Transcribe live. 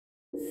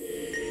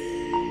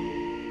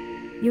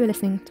You are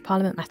listening to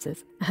Parliament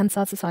Matters, a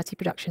Hansard Society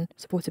production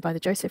supported by the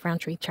Joseph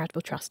Rowntree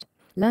Charitable Trust.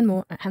 Learn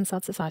more at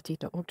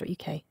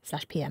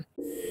hansardsociety.org.uk/pm.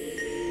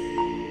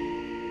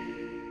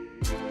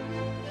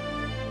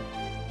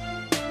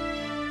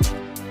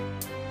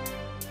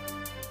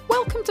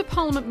 Welcome to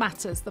Parliament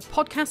Matters, the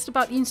podcast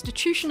about the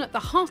institution at the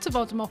heart of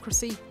our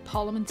democracy,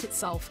 Parliament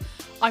itself.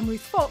 I'm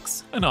Ruth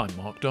Fox. And I'm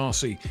Mark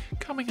Darcy.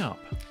 Coming up,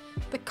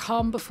 the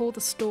calm before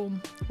the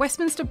storm.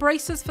 Westminster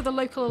braces for the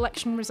local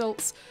election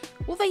results.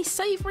 Will they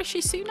save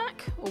Rishi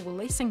Sunak or will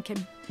they sink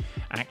him?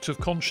 act of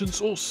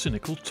conscience or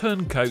cynical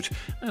turncoat?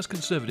 As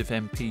Conservative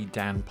MP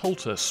Dan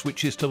Poulter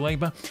switches to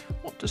Labour,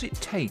 what does it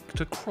take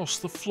to cross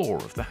the floor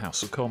of the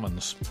House of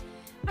Commons?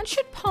 And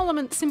should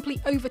Parliament simply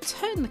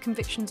overturn the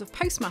convictions of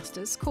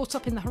postmasters caught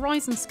up in the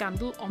Horizon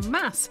scandal en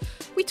masse?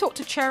 We talked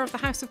to Chair of the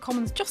House of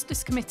Commons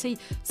Justice Committee,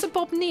 Sir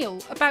Bob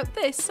Neill, about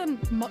this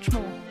and much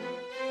more.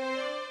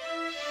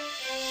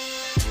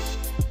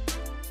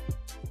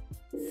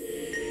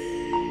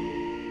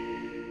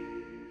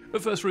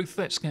 But first, Ruth,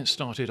 let's get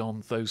started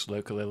on those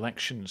local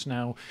elections.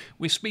 Now,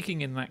 we're speaking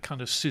in that kind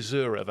of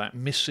caesura, that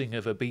missing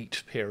of a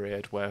beat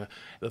period where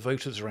the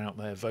voters are out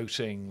there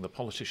voting, the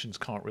politicians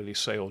can't really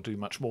say or do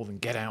much more than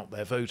get out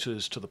their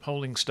voters to the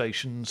polling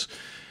stations,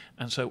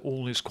 and so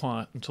all is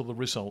quiet until the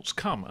results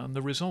come. And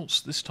the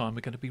results this time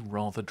are going to be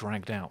rather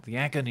dragged out. The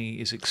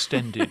agony is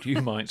extended,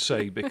 you might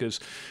say,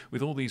 because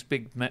with all these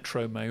big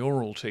metro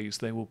mayoralties,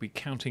 they will be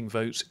counting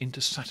votes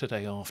into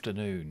Saturday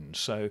afternoon.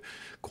 So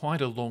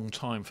quite a long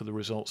time for the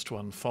results to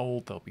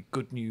unfold. There'll be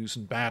good news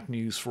and bad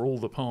news for all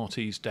the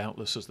parties,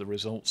 doubtless, as the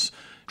results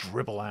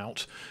dribble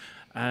out.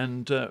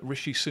 And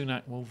Rishi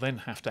Sunak will then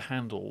have to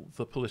handle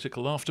the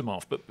political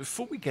aftermath. But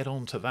before we get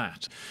on to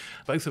that,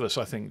 both of us,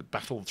 I think,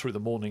 battled through the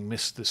morning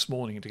mist this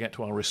morning to get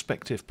to our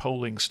respective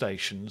polling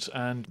stations.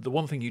 And the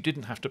one thing you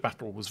didn't have to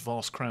battle was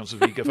vast crowds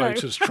of eager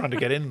voters trying to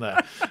get in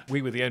there.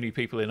 We were the only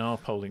people in our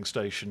polling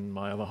station,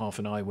 my other half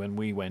and I, when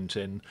we went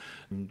in.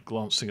 And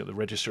glancing at the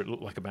register, it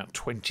looked like about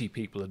 20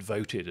 people had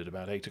voted at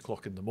about 8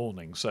 o'clock in the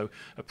morning. So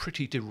a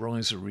pretty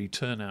derisory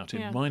turnout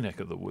in my neck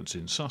of the woods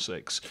in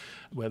Sussex,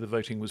 where the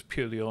voting was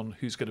purely on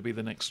who's going to be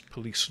the next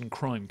Police and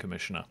Crime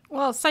Commissioner.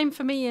 Well, same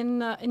for me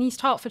in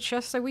East Hertfordshire.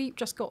 So we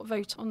just got a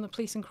vote on the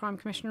Police and Crime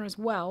Commissioner as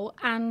well.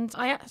 And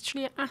I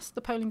actually asked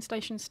the polling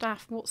station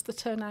staff, what's the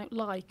turnout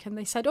like? And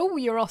they said, oh,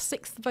 you're our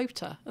sixth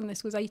voter. And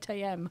this was 8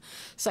 a.m.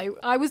 So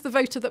I was the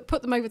voter that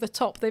put them over the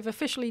top. They've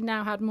officially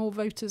now had more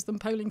voters than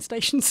polling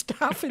station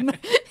staff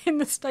in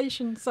the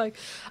station. So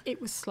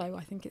it was slow,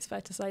 I think it's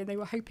fair to say. They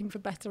were hoping for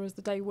better as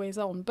the day wears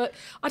on. But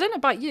I don't know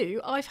about you.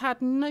 I've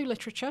had no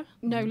literature,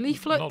 no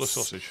leaflets. Not a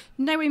sausage.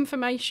 No information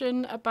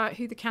about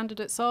who the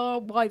candidates are,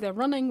 why they're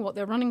running, what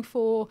they're running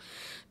for.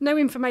 No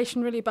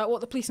information really about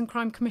what the Police and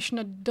Crime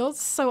Commissioner does.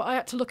 So I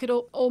had to look it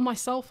all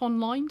myself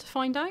online to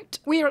find out.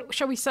 We're,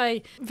 shall we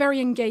say, very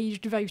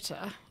engaged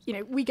voter. You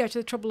know, we go to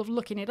the trouble of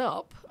looking it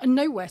up and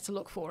know where to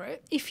look for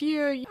it. If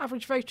you're an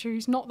average voter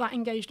who's not that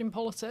engaged in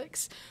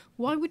politics,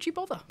 why would you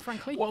bother,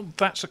 frankly? Well,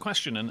 that's a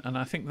question, and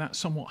I think that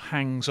somewhat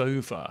hangs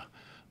over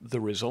the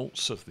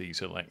results of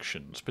these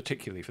elections,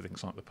 particularly for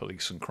things like the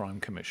police and crime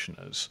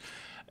commissioners.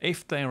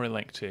 If they're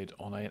elected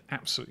on an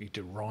absolutely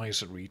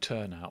derisory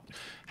turnout,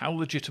 how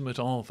legitimate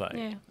are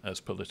they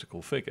as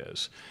political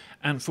figures?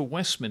 And for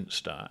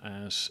Westminster,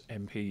 as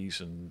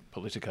MPs and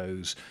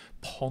politicos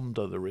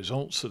ponder the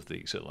results of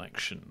these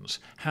elections,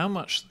 how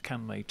much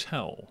can they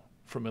tell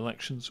from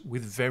elections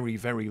with very,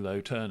 very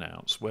low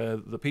turnouts, where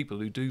the people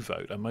who do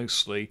vote are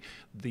mostly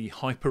the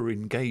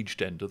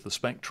hyper-engaged end of the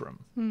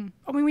spectrum?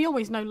 I mean, we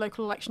always know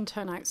local election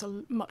turnouts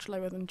are much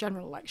lower than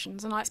general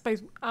elections, and I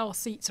suppose our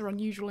seats are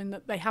unusual in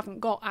that they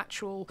haven't got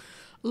actual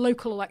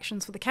local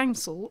elections for the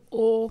council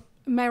or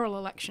mayoral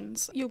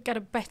elections. You'll get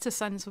a better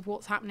sense of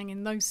what's happening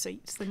in those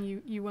seats than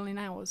you will in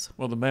ours.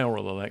 Well, the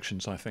mayoral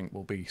elections, I think,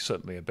 will be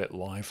certainly a bit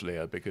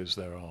livelier because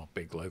there are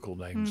big local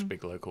names,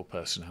 big local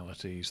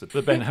personalities,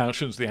 the Ben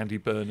Houchens, the Andy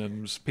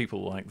Burnhams,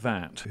 people like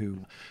that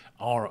who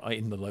are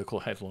in the local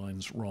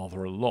headlines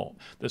rather a lot.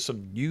 There's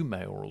some new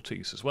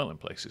mayoralties as well in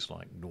places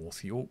like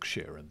North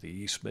Yorkshire and the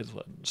East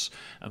Midlands,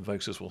 and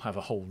voters will have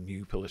a whole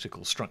new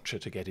political structure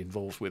to get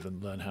involved with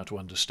and learn how to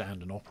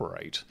understand and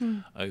operate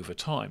over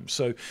time.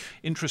 So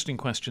interesting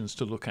questions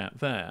to look at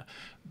there.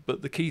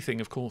 But the key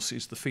thing, of course,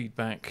 is the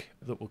feedback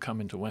that will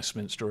come into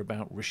Westminster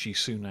about Rishi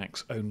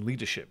Sunak's own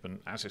leadership. And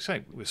as I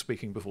say, we're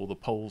speaking before the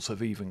polls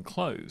have even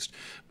closed,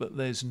 but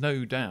there's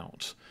no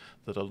doubt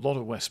that a lot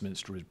of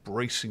Westminster is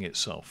bracing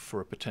itself for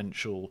a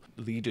potential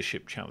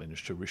leadership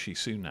challenge to Rishi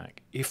Sunak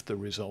if the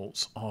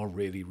results are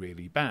really,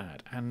 really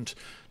bad. And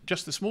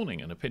just this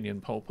morning, an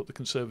opinion poll put the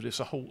Conservatives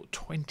a whole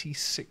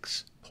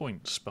 26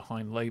 points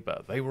behind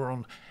Labour. They were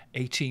on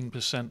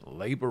 18%,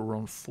 Labour were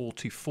on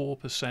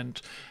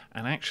 44%,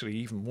 and actually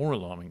even more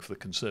alarming for the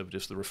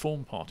Conservatives, the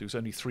Reform Party was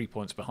only 3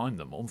 points behind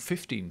them on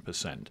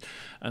 15%.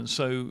 And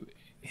so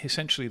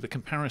essentially the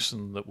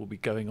comparison that will be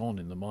going on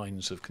in the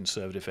minds of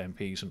Conservative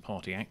MPs and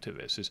party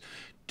activists is,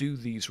 do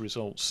these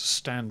results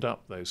stand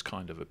up those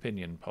kind of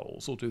opinion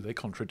polls, or do they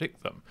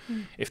contradict them?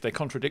 If they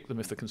contradict them,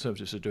 if the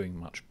Conservatives are doing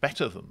much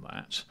better than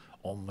that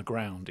on the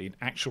ground in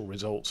actual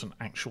results and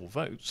actual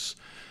votes,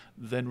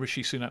 then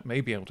Rishi Sunak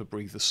may be able to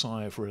breathe a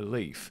sigh of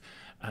relief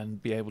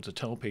and be able to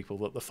tell people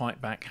that the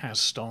fight back has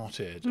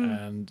started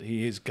and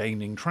he is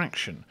gaining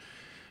traction.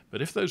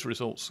 But if those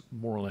results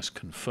more or less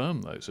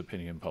confirm those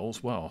opinion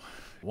polls, well,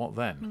 what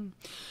then?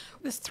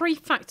 There's three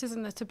factors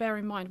in there to bear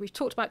in mind. We've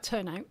talked about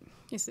turnout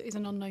is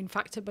an unknown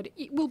factor, but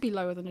it will be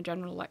lower than a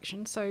general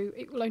election, so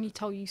it will only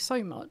tell you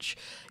so much.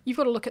 You've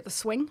got to look at the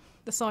swing,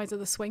 the size of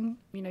the swing,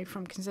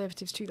 from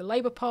Conservatives to the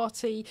Labour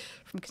Party,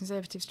 from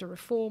Conservatives to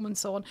Reform and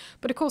so on.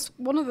 But of course,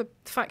 one of the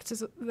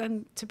factors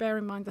then to bear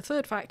in mind, the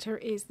third factor,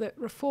 is that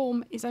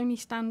Reform is only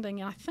standing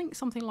in, I think,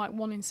 something like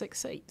 1 in 6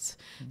 seats.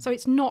 So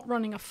it's not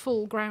running a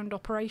full ground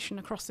operation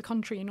across the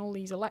country in all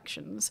these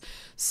elections.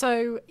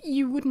 So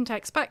you wouldn't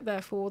expect,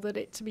 therefore, that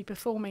it to be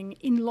performing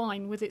in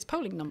line with its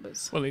polling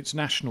numbers. Well, its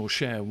national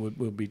share will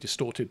be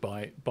distorted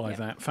by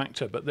that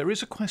factor. But there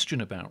is a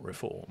question about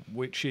Reform,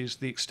 which is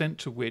the extent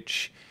to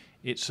which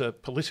it's a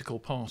political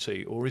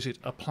party, or is it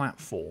a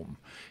platform?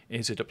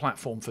 Is it a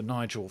platform for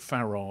Nigel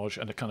Farage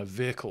and a kind of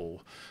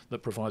vehicle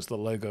that provides the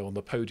logo on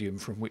the podium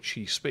from which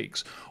he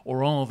speaks?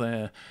 Or are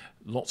there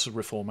lots of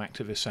Reform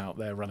activists out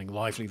there running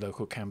lively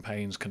local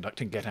campaigns,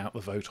 conducting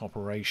get-out-the-vote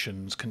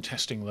operations,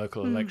 contesting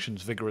local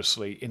elections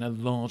vigorously in a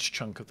large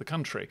chunk of the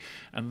country?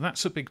 And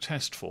that's a big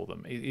test for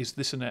them. Is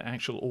this an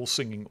actual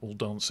all-singing,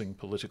 all-dancing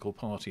political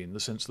party in the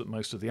sense that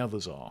most of the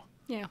others are?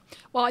 Yeah.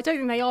 Well, I don't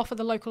think they are for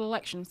the local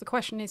elections. The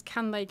question is,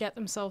 can they get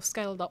themselves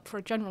scaled up for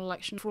a general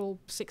election for all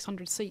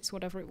 600 seats,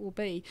 whatever it will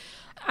be?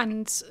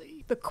 And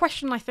the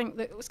question, I think,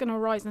 that was going to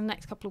arise in the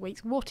next couple of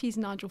weeks, what is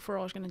Nigel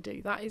Farage going to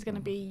do? That is going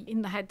to be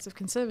in the heads of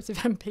Conservative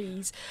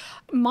MPs.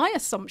 My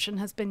assumption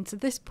has been to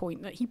this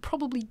point that he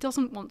probably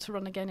doesn't want to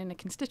run again in a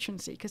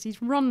constituency, because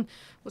he's run,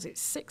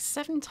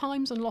 6-7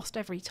 times and lost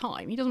every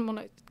time. He doesn't want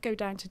to go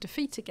down to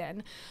defeat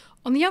again.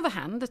 On the other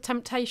hand, the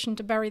temptation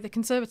to bury the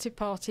Conservative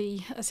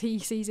Party, as he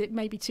sees it,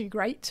 may be too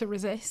great to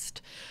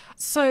resist.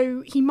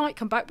 So he might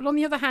come back. But on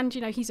the other hand,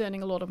 he's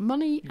earning a lot of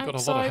money outside.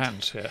 You've got a lot of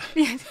hands here.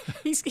 Yeah,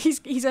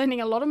 he's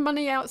earning a lot of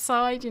money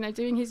outside,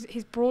 doing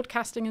his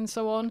broadcasting and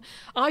so on.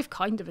 I've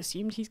kind of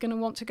assumed he's going to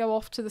want to go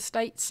off to the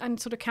States and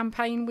sort of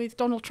campaign with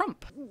Donald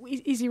Trump.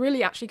 Is he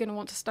really actually going to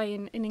want to stay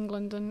in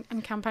England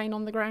and campaign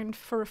on the ground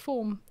for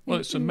Reform? Well,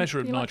 it's a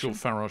measure of Nigel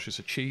Farage's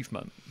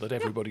achievement that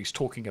everybody's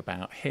talking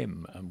about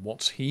him and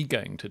what's he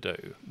going to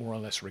do, more or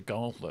less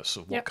regardless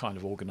of what kind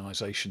of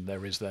organisation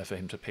there is there for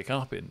him to pick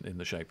up in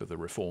the shape of the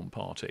Reform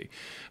Party.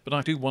 But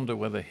I do wonder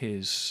whether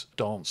his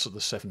dance of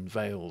the 7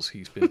 veils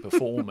he's been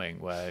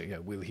performing,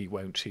 where will he,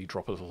 won't he,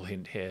 drop a little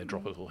hint here,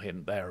 drop a little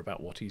hint there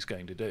about what he's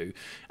going to do,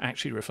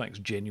 actually reflects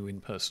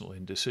genuine personal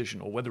indecision,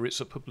 or whether it's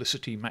a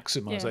publicity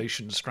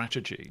maximisation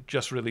strategy,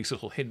 just release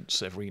little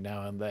hints every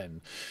now and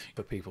then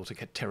for people to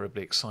get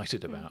terribly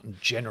excited about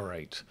and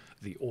generate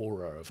the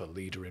aura of a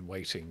leader in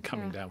waiting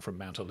coming down from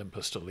Mount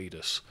Olympus to lead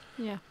us.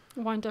 Yeah,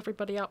 wind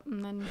everybody up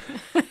and then...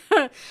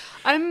 It's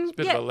a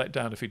bit of a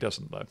letdown if he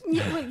doesn't, though.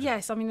 Yeah, well,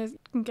 yes, I mean, he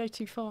can go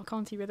too far,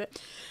 can't he, with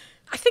it?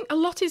 I think a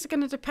lot is going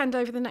to depend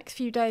over the next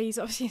few days.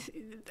 Obviously,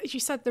 as you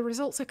said, the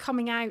results are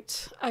coming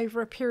out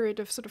over a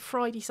period of sort of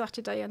Friday,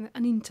 Saturday and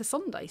into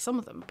Sunday, some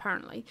of them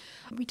apparently.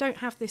 We don't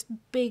have this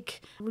big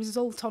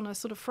result on a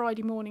sort of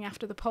Friday morning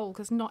after the poll,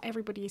 because not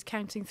everybody is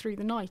counting through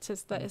the night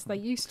as they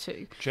used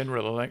to.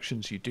 General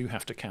elections, you do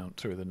have to count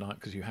through the night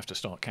because you have to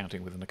start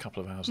counting within a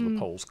couple of hours of the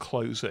polls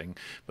closing.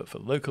 But for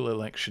local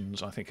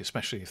elections, I think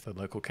especially if the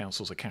local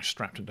councils are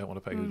cash-strapped and don't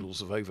want to pay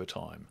oodles of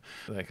overtime,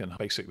 they can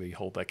basically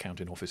hold their count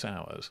in office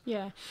hours.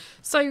 Yeah.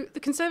 So the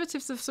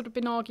Conservatives have sort of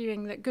been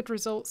arguing that good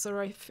results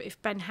are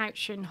if Ben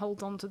Houchen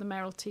holds on to the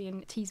mayoralty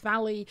in Tees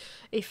Valley,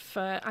 if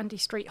Andy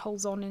Street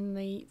holds on in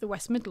the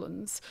West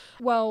Midlands.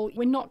 Well,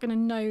 we're not going to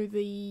know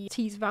the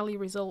Tees Valley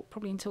result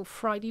probably until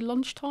Friday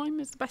lunchtime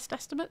is the best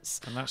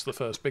estimates. And that's the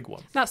first big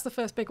one. That's the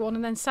first big one.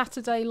 And then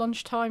Saturday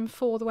lunchtime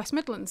for the West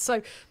Midlands.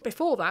 So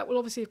before that, we'll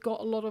obviously have got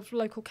a lot of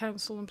local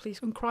council and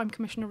police and crime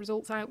commissioner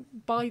results out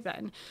by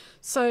then.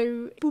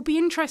 So it will be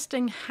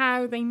interesting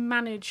how they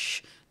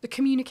manage the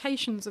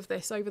communications of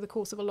this over the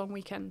course of a long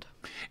weekend.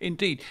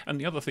 Indeed. And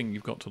the other thing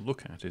you've got to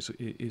look at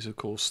is of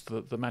course,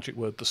 the magic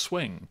word, the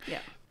swing. Yeah.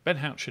 Ben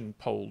Houchen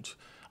polled,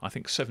 I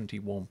think,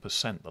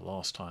 71% the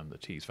last time the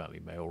Tees Valley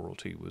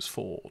mayoralty was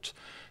fought.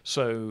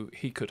 So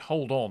he could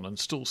hold on and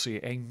still see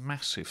a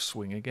massive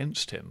swing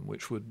against him,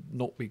 which would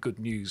not be good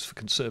news for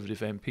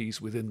Conservative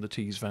MPs within the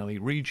Tees Valley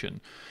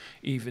region,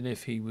 even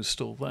if he was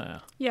still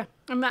there. Yeah,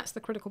 And that's the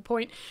critical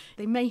point.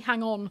 They may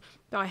hang on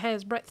by a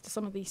hair's breadth to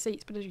some of these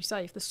seats, but as you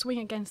say, if the swing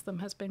against them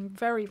has been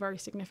very, very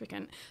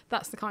significant,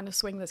 that's the kind of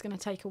swing that's going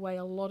to take away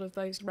a lot of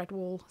those red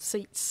wall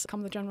seats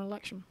come the general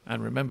election.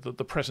 And remember that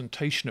the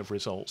presentation of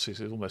results is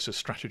almost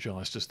as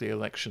strategised as the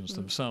elections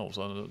themselves.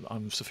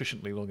 I'm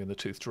sufficiently long in the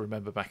tooth to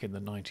remember back in the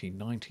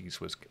 1990s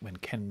was when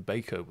Ken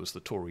Baker was the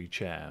Tory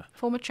chair.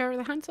 Former chair of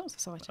the Hansard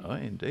Society. Oh,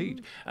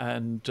 indeed.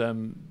 And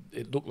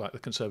it looked like the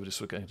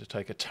Conservatives were going to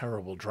take a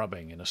terrible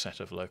drubbing in a set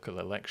of local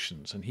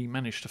elections, and he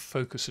managed to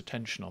focus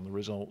attention on the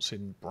results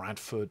in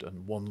Bradford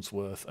and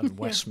Wandsworth and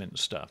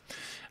Westminster.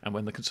 And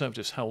when the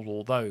Conservatives held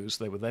all those,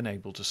 they were then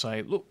able to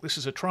say, look, this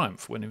is a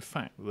triumph, when in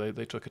fact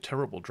they took a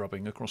terrible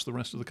drubbing across the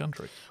rest of the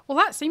country. Well,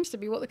 that seems to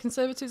be what the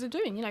Conservatives are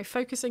doing, you know,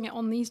 focusing it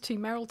on these two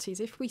mayoralties.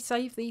 If we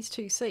save these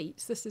two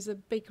seats, this is a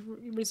big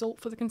result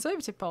for the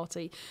Conservative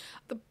Party.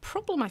 The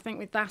problem, I think,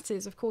 with that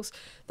is, of course,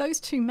 those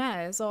two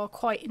mayors are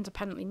quite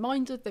independently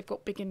minded. They've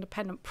got big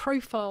independent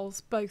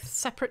profiles, both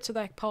separate to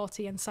their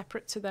party and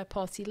separate to their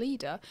party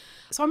leader.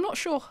 So I'm not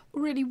sure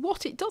really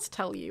what it does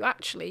tell you,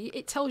 actually.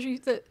 It tells you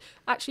that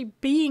actually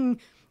being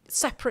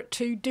separate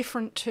to,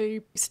 different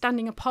to,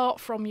 standing apart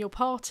from your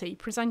party,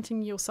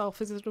 presenting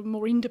yourself as a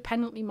more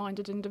independently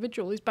minded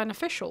individual is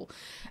beneficial.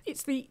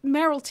 It's the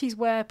mayoralties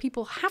where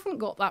people haven't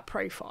got that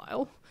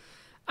profile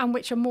and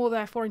which are more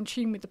therefore in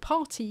tune with the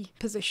party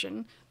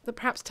position that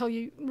perhaps tell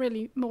you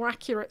really more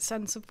accurate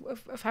sense of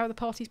how the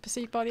party is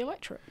perceived by the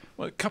electorate.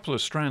 Well, a couple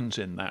of strands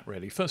in that,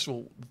 really. First of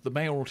all, the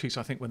mayoralties,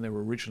 I think, when they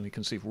were originally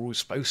conceived, were always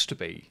supposed to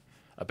be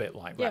a bit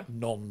like that,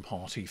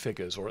 non-party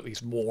figures, or at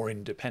least more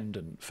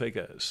independent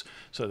figures.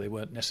 So they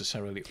weren't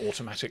necessarily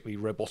automatically,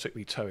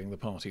 robotically towing the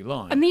party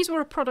line. And these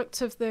were a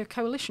product of the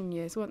coalition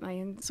years, weren't they,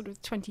 in sort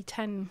of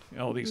 2010?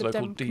 Oh, these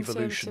local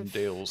devolution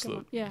deals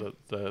that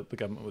the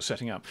government was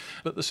setting up.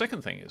 But the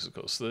second thing is, of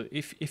course, that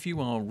if you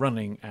are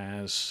running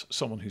as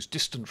someone who's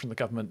distant from the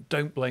government,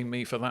 don't blame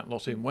me for that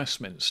lot in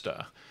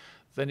Westminster,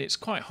 then it's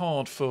quite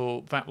hard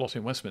for that lot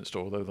in Westminster,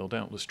 although they'll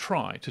doubtless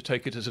try, to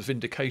take it as a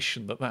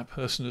vindication that that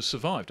person has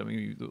survived. I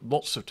mean,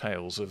 lots of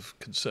tales of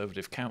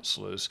Conservative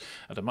councillors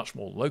at a much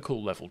more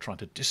local level trying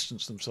to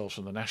distance themselves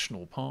from the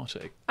National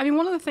Party. I mean,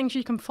 one of the things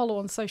you can follow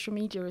on social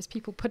media is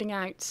people putting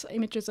out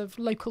images of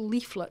local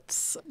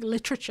leaflets,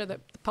 literature that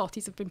the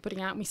parties have been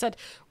putting out. And we said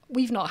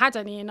we've not had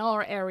any in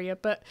our area,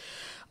 but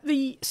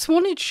the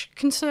Swanage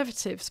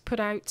Conservatives put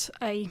out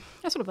a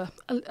sort of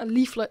a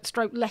leaflet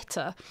stroke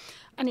letter.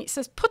 And it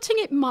says, putting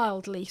it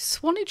mildly,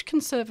 Swanage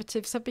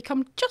Conservatives have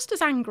become just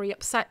as angry,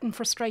 upset and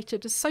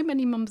frustrated as so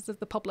many members of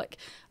the public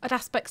at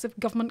aspects of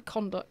government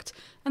conduct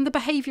and the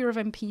behaviour of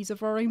MPs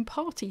of our own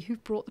party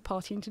who've brought the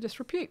party into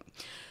disrepute.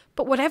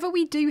 But whatever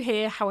we do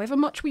here, however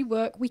much we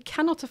work, we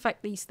cannot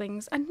affect these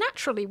things, and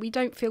naturally we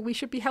don't feel we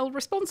should be held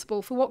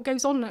responsible for what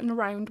goes on and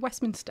around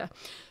Westminster.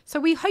 So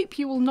we hope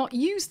you will not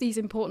use these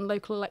important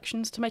local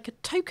elections to make a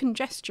token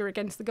gesture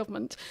against the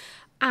government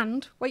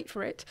and, wait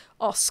for it,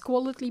 our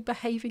squalidly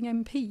behaving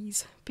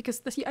MPs, because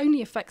the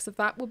only effects of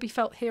that will be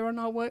felt here on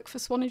our work for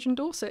Swanage and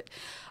Dorset.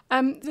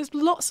 There's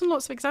lots and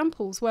lots of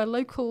examples where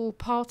local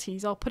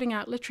parties are putting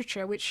out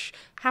literature which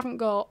haven't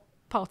got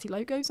party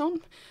logos on,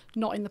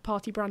 not in the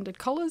party branded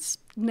colours,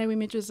 no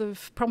images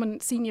of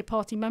prominent senior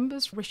party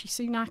members, Rishi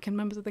Sunak and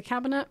members of the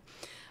cabinet,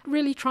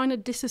 really trying to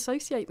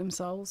disassociate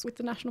themselves with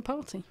the National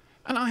Party.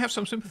 And I have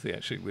some sympathy,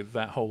 actually, with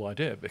that whole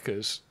idea,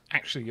 because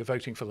actually you're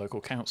voting for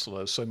local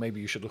councillors, so maybe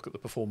you should look at the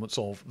performance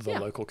of the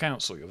local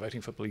council. You're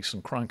voting for police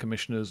and crime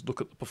commissioners, look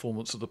at the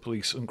performance of the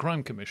police and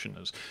crime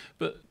commissioners.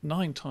 But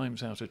 9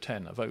 times out of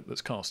 10, a vote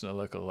that's cast in a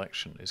local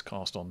election is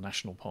cast on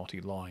National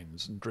Party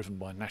lines and driven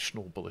by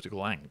national political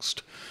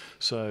angst.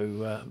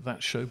 So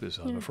that's showbiz,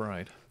 I'm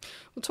afraid.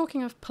 Well,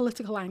 talking of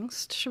political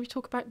angst, shall we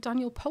talk about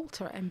Daniel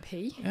Poulter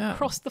MP? Yeah.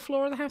 Crossed the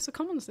floor of the House of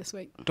Commons this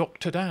week.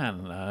 Dr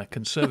Dan,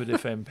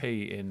 Conservative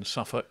MP in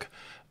Suffolk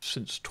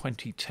since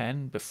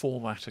 2010. Before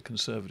that, a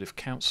Conservative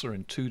councillor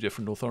in 2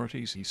 different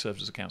authorities. He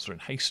served as a councillor in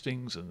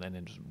Hastings and then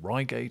in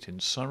Reigate in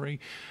Surrey,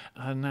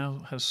 and now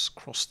has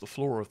crossed the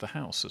floor of the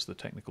House, as the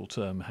technical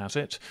term has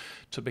it,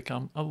 to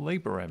become a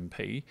Labour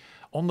MP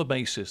on the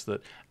basis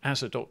that,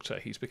 as a doctor,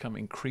 he's become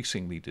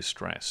increasingly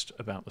distressed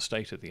about the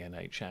state of the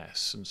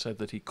NHS and said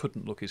that he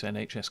couldn't look his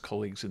NHS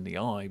colleagues in the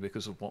eye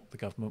because of what the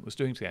government was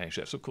doing to the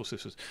NHS. Of course,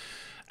 this was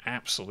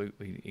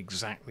absolutely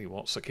exactly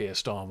what Sir Keir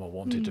Starmer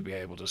wanted to be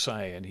able to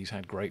say, and he's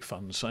had great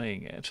fun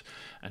saying it,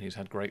 and he's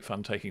had great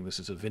fun taking this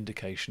as a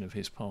vindication of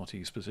his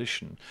party's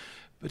position.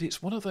 But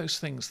it's one of those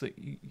things that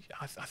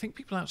I think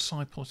people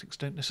outside politics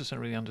don't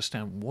necessarily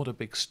understand what a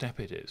big step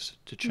it is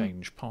to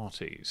change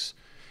parties.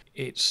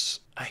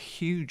 It's a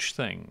huge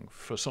thing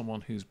for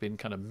someone who's been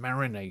kind of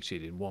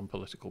marinated in one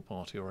political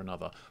party or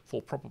another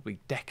for probably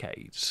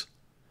decades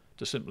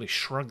to simply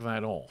shrug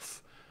that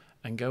off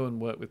and go and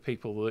work with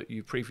people that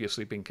you've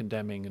previously been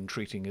condemning and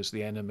treating as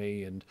the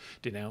enemy and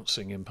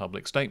denouncing in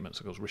public statements.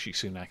 Of course, Rishi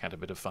Sunak had a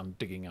bit of fun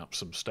digging up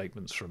some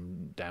statements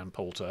from Dan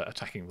Poulter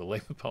attacking the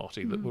Labour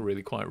Party that were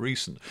really quite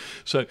recent.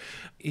 So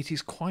it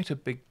is quite a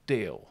big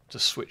deal to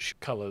switch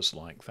colours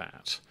like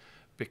that,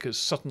 because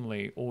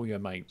suddenly all your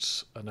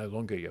mates are no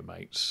longer your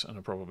mates and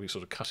are probably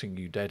sort of cutting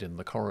you dead in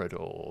the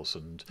corridors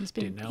and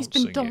denouncing He's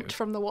been dumped you.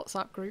 from the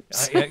WhatsApp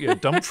groups. Yeah,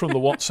 dumped from the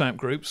WhatsApp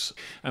groups.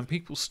 And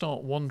people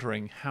start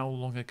wondering how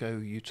long ago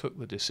you took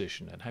the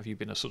decision, and have you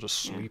been a sort of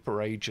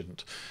sleeper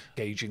agent,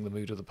 gauging the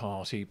mood of the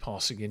party,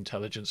 passing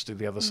intelligence to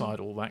the other side,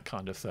 all that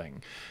kind of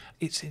thing.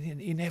 It's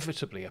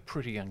inevitably a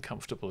pretty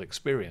uncomfortable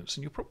experience,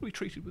 and you're probably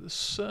treated with a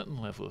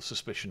certain level of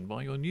suspicion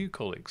by your new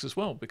colleagues as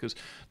well, because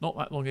not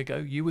that long ago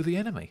you were the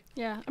enemy.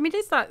 Yeah, I mean,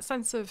 there's that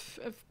sense of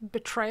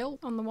betrayal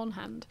on the one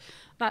hand,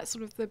 that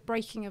sort of the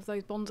breaking of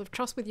those bonds of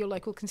trust with your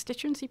local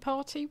constituency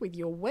party, with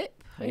your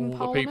whip in All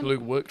Parliament. the people who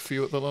worked for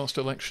you at the last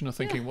election are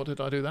thinking, what did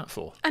I do that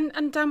for?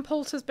 And Dan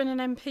Poulter's been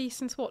an MP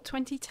since,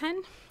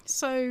 2010?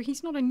 So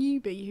he's not a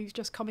newbie who's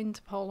just come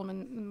into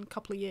Parliament in a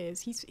couple of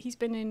years. He's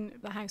been in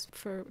the House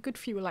for a good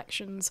few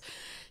elections.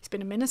 He's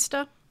been a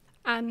minister,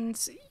 and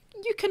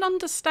you can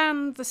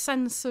understand the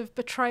sense of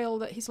betrayal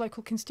that his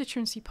local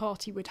constituency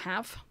party would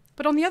have.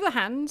 But on the other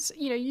hand,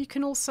 you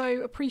can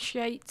also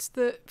appreciate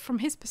that from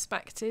his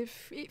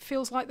perspective, it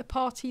feels like the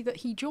party that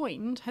he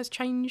joined has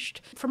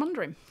changed from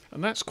under him.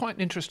 And that's quite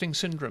an interesting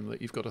syndrome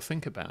that you've got to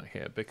think about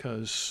here,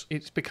 because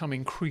it's become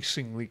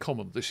increasingly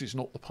common. This is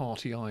not the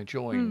party I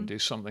joined,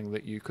 is something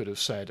that you could have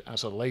said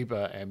as a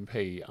Labour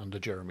MP under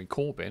Jeremy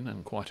Corbyn,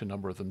 and quite a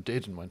number of them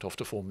did and went off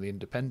to form the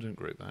independent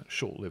group, that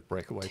short-lived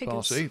breakaway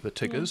party, the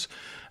Tiggers.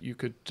 Yeah. You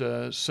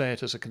could say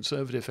it as a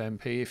Conservative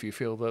MP if you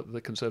feel that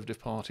the Conservative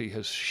Party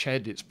has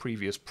shed its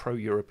previous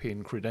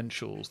pro-European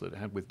credentials that it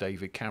had with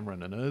David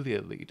Cameron and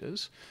earlier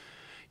leaders.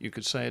 You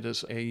could say it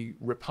as a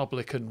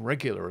Republican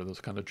regular of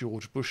the kind of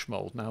George Bush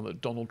mould now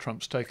that Donald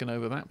Trump's taken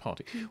over that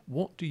party.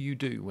 What do you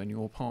do when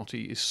your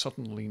party is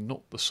suddenly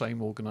not the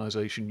same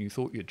organisation you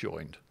thought you'd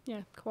joined?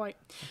 Yeah, quite.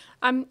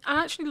 I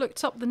actually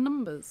looked up the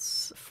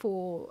numbers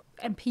for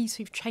MPs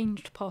who've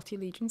changed party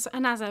allegiance,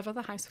 and as ever,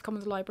 the House of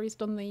Commons Library has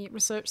done the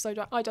research, so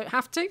I don't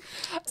have to.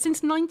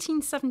 Since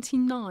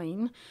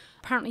 1979,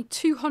 apparently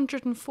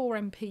 204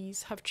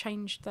 MPs have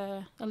changed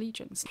their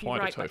allegiance.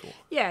 Quite a total.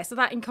 Yeah, so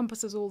that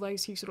encompasses all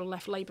those who sort of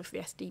left Labour for the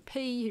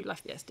SDP, who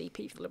left the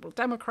SDP for the Liberal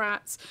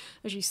Democrats,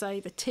 as you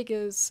say, the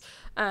Tiggers.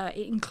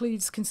 It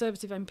includes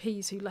Conservative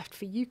MPs who left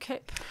for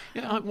UKIP.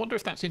 Yeah, I wonder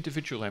if that's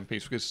individual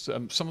MPs, because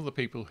some of the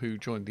people who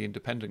joined the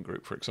independent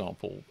group, for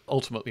example,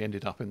 ultimately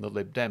ended up in the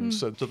Lib Dems.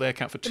 So do they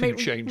account for two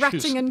changes?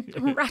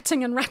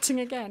 Ratting and ratting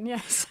again,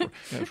 yes.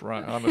 Yes,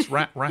 right. I must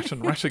rat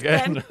and rat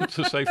again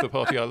to save the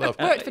party I love.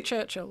 Worked for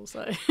Churchill,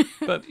 so.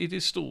 But it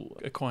is still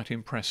a quite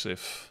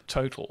impressive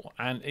total.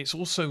 And it's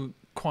also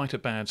quite a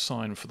bad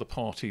sign for the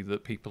party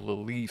that people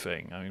are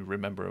leaving. I mean,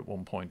 remember at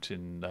one point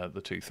in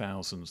the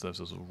 2000s, there was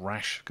a sort of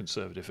rash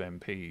Conservative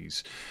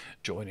MPs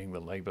joining the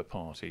Labour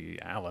Party.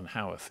 Alan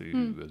Howarth,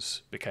 who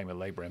became a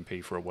Labour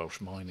MP for a Welsh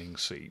mining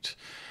seat,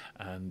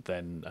 and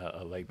then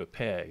a Labour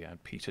peer,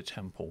 Peter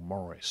Temple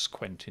Morris,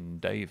 Quentin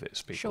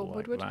Davis, people Sean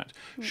like Woodward. that.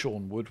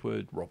 Sean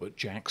Woodward, Robert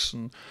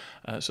Jackson.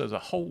 So there's a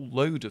whole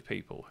load of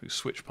people who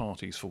switch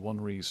parties for one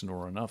reason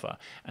or another,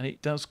 and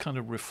it does kind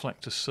of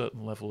reflect a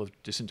certain level of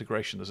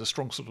disintegration. There's a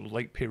strong sort of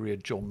late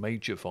period John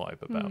Major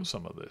vibe about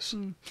some of this.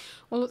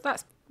 Well,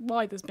 that's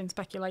why there's been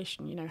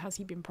speculation. Has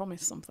he been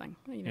promised something?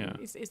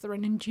 Is there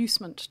an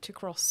inducement to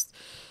cross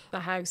the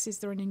House? Is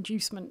there an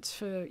inducement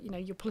for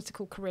your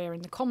political career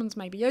in the Commons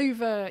may be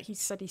over? He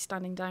said he's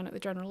standing down at the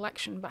general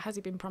election, but has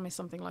he been promised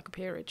something like a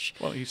peerage?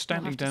 Well, he's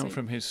standing down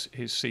from his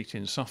seat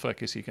in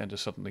Suffolk. Is he going to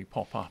suddenly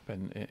pop up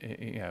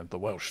in the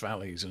Welsh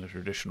Valleys in a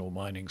traditional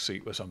mining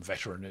seat where some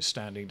veteran is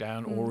standing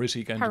down, or is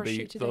he going to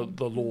be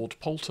the Lord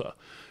Poulter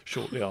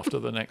shortly after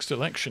the next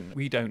election?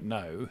 We don't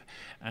know,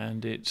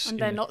 and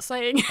they're not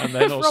saying. And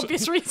they're not for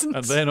obvious reasons.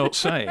 And they're not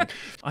saying.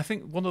 I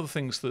think one of the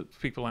things that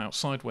people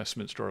outside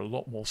Westminster are a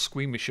lot more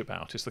squeamish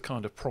about is the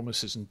kind of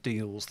promises and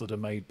deals that are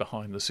made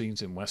behind the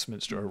scenes in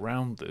Westminster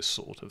around this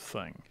sort of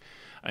thing.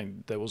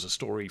 And there was a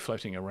story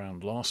floating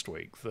around last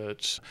week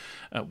that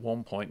at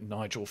one point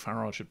Nigel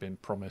Farage had been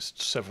promised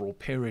several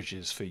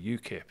peerages for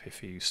UKIP if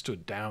he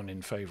stood down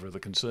in favour of the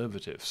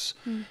Conservatives.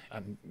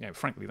 And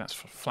frankly, that's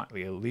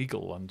flatly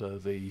illegal under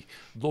the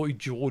Lloyd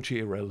George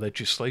era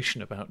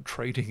legislation about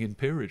trading in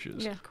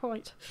peerages. Yeah,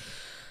 quite.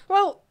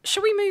 Well,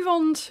 shall we move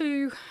on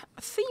to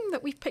a theme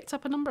that we've picked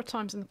up a number of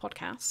times in the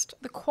podcast,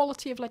 the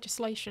quality of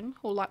legislation,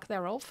 or lack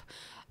thereof,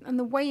 and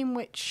the way in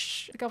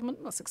which the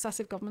government, well,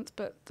 successive governments,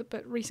 but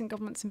recent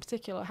governments in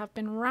particular, have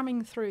been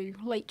ramming through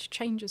late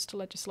changes to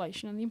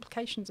legislation and the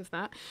implications of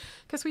that,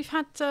 because we've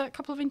had a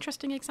couple of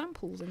interesting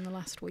examples in the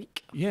last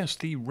week. Yes,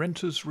 the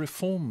Renters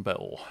Reform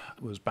Bill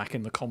was back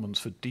in the Commons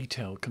for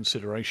detailed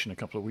consideration a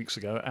couple of weeks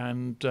ago,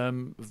 and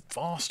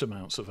vast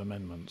amounts of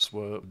amendments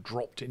were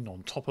dropped in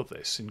on top of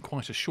this in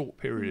quite a short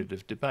period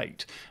of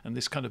debate, and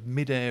this kind of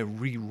mid-air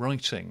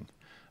rewriting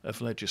of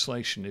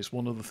legislation is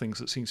one of the things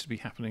that seems to be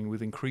happening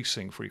with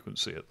increasing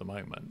frequency at the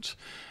moment.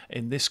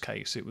 In this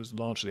case, it was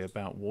largely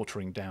about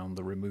watering down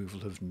the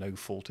removal of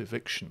no-fault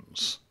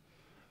evictions,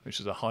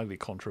 which is a highly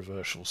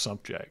controversial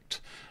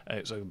subject.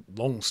 It's a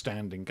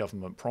long-standing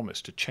government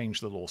promise to change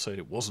the law so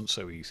it wasn't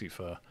so easy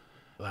for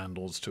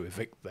landlords to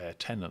evict their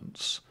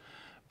tenants.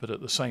 But at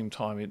the same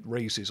time, it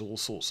raises all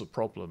sorts of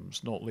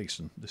problems, not least,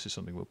 and this is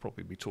something we'll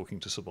probably be talking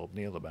to Sir Bob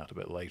Neill about a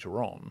bit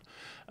later on,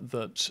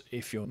 that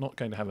if you're not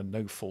going to have a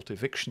no-fault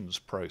evictions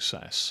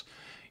process,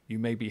 you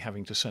may be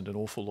having to send an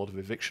awful lot of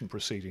eviction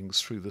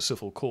proceedings through the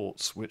civil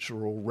courts, which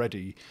are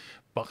already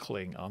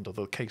buckling under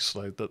the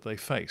caseload that they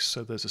face.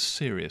 So there's a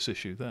serious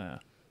issue there.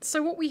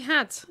 So what we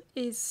had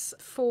is,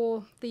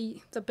 for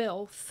the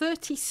bill,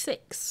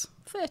 36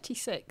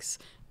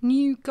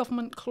 new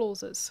government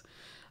clauses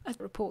at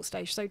the report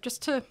stage. So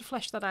just to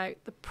flesh that out,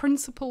 the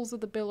principles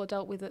of the bill are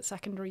dealt with at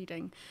second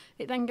reading.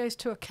 It then goes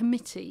to a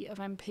committee of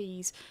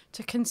MPs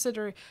to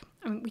consider.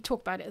 I mean, we talk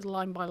about it as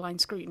line-by-line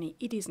scrutiny.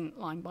 It isn't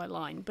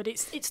line-by-line, but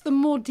it's the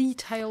more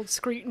detailed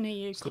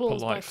scrutiny, it's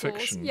clause the by polite clause.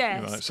 fiction,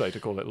 Yes. you might say, to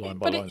call it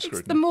line-by-line But scrutiny.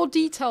 it's the more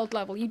detailed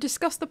level. You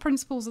discuss the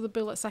principles of the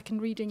bill at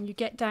second reading. You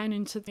get down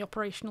into the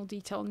operational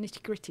detail and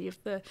nitty-gritty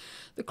of the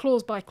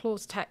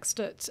clause-by-clause text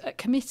at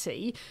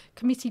committee.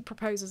 Committee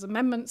proposes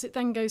amendments. It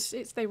then goes.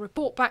 They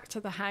report back to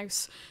the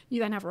House.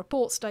 You then have a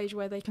report stage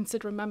where they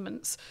consider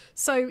amendments.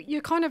 So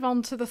you're kind of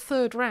on to the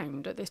third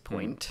round at this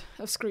point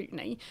of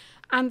scrutiny.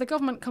 And the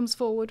government comes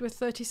forward with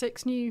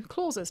 36 new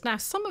clauses. Now,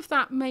 some of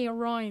that may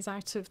arise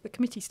out of the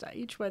committee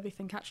stage, where they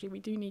think, actually, we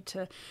do need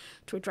to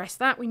address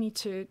that. We need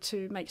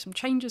to make some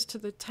changes to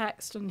the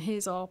text, and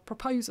here's our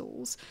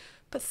proposals.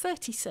 But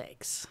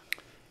 36...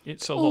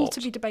 It's a all lot.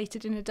 to be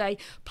debated in a day.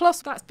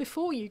 Plus, that's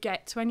before you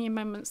get to any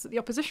amendments that the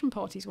opposition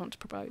parties want to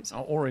propose.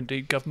 Or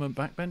indeed government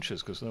backbenchers,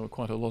 because there were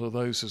quite a lot of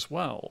those as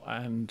well.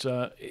 And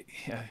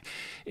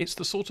it's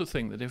the sort of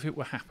thing that if it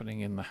were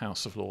happening in the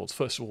House of Lords,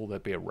 first of all,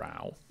 there'd be a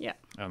row. Yeah.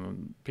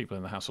 People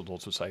in the House of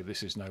Lords would say,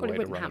 this is no Well, way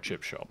to run happen. a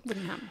chip shop.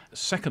 Wouldn't happen.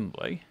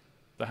 Secondly,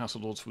 the House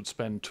of Lords would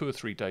spend 2 or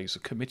 3 days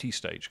of committee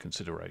stage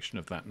consideration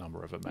of that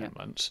number of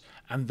amendments,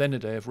 and then a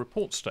day of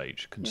report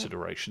stage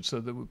consideration. So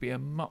there would be a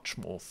much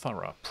more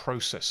thorough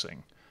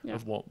processing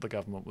of what the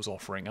government was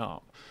offering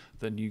up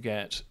than you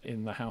get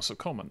in the House of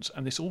Commons.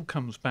 And this all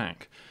comes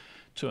back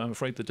to, I'm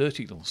afraid, the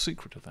dirty little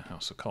secret of the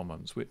House of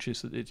Commons, which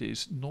is that it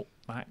is not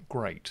that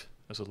great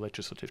as a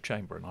legislative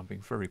chamber, and I'm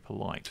being very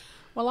polite.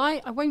 Well, I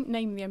won't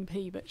name the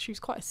MP, but she was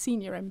quite a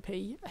senior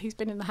MP who's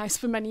been in the House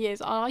for many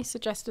years. I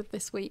suggested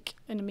this week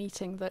in a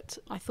meeting that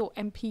I thought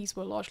MPs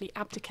were largely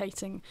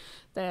abdicating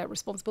their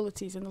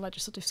responsibilities in the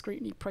legislative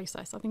scrutiny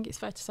process. I think it's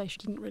fair to say she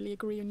didn't really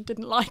agree and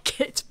didn't like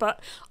it, but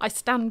I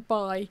stand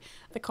by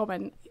the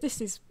comment.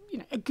 This is,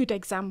 a good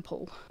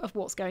example of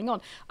what's going on.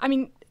 I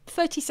mean,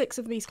 36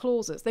 of these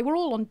clauses, they were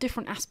all on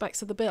different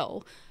aspects of the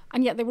bill,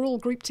 and yet they were all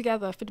grouped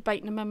together for debate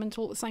and amendment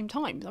all at the same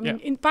time. I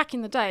mean, back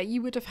in the day,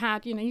 you would have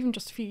had, even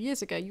just a few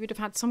years ago, you would have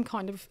had some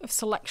kind of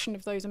selection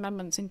of those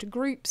amendments into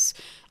groups,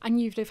 and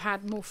you'd have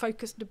had more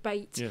focused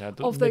debate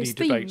of those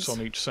themes. Debates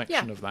on each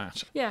section of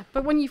that. Yeah,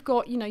 but when you've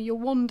got, your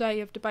one day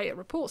of debate at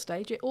report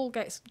stage, it all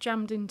gets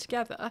jammed in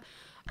together,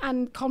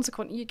 and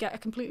consequently you get a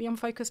completely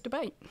unfocused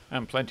debate.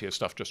 And plenty of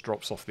stuff just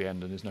drops off the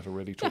end and is never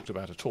really talked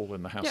about at all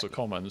in the House of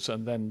Commons,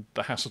 and then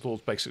the House of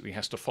Lords basically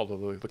has to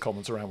follow the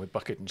Commons around with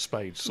bucket and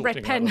spade,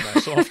 sorting out the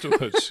mess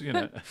afterwards,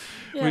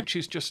 which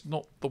is just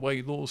not the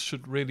way laws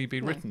should really be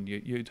written.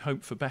 You'd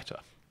hope for better.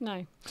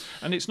 No.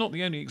 And it's not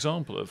the only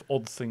example of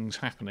odd things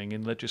happening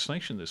in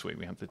legislation this week.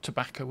 We have the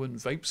Tobacco and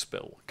Vapes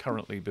Bill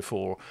currently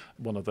before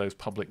one of those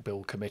public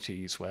bill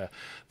committees where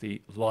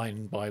the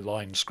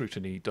line-by-line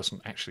scrutiny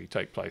doesn't actually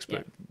take place,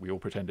 but we all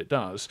pretend it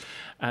does.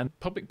 And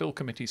public bill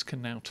committees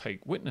can now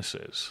take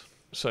witnesses.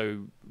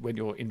 So when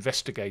you're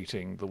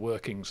investigating the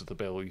workings of the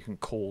bill, you can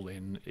call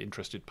in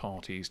interested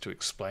parties to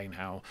explain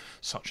how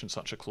such and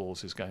such a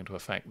clause is going to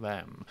affect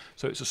them.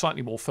 So it's a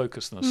slightly more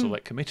focused than a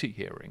select committee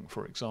hearing,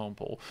 for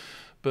example.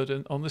 But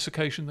on this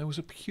occasion, there was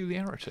a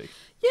peculiarity.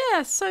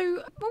 Yeah, so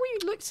when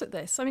we looked at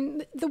this, I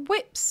mean, the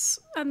whips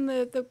and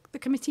the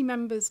committee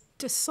members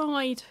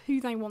decide who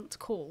they want to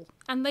call.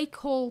 And they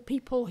call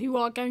people who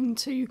are going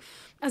to,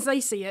 as they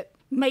see it,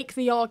 make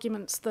the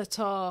arguments that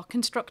are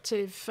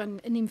constructive and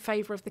in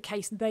favour of the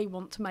case they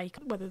want to make,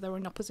 whether they're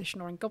in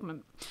opposition or in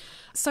government.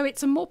 So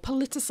it's a more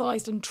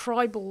politicised and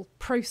tribal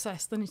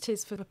process than it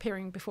is for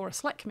appearing before a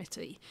select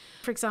committee.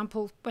 For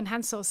example, when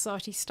Hansard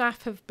Society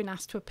staff have been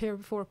asked to appear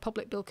before a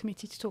public bill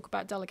committee to talk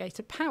about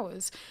delegated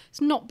powers,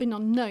 it's not been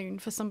unknown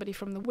for somebody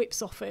from the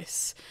whip's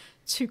office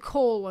to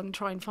call and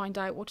try and find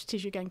out what it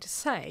is you're going to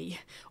say,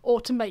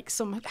 or to make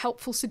some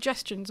helpful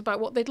suggestions about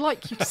what they'd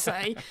like you to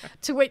say,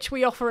 to which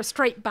we offer a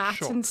straight bat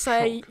and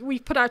say,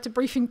 we've put out a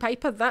briefing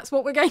paper, that's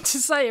what we're going to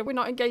say, and we're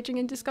not engaging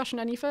in discussion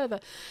any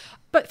further.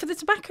 But for the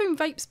Tobacco and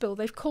Vapes Bill,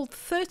 they've called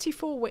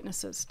 34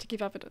 witnesses to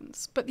give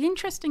evidence. But the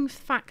interesting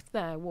fact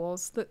there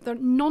was that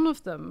none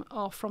of them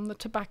are from the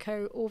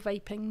tobacco or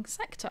vaping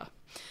sector.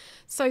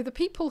 So the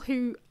people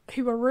who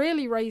are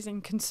really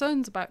raising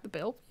concerns about the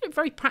bill,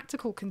 very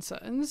practical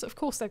concerns, of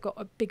course they've got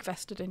a big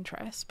vested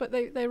interest, but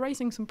they're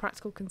raising some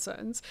practical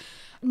concerns.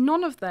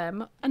 None of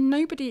them, and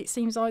nobody it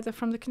seems either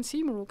from the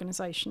consumer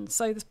organisations.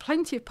 So there's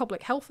plenty of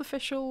public health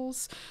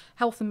officials,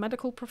 health and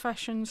medical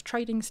professions,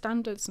 trading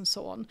standards and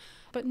so on,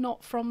 but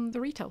not from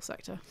the retail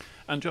sector.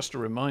 And just to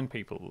remind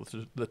people,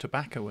 the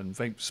Tobacco and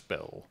Vapes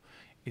Bill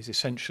is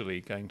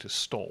essentially going to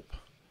stop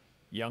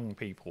young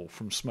people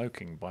from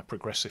smoking by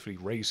progressively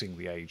raising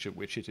the age at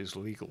which it is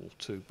legal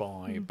to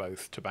buy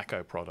both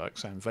tobacco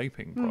products and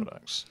vaping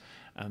products.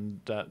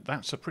 And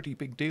that's a pretty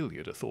big deal,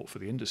 you'd have thought, for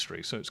the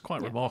industry. So it's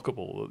quite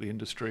remarkable that the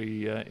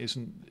industry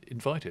isn't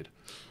invited.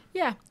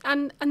 Yeah,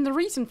 and the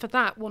reason for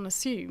that, one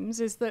assumes,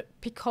 is that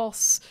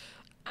because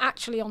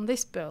actually on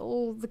this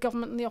bill, the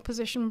government and the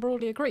opposition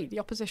broadly agree. The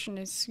opposition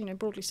is,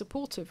 broadly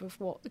supportive of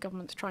what the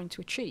government's trying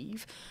to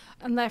achieve,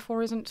 and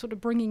therefore isn't sort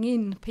of bringing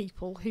in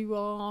people who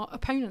are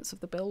opponents of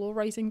the bill or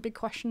raising big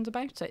questions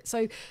about it.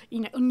 So,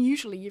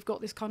 unusually you've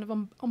got this kind of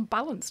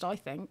unbalanced, I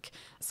think,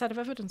 set of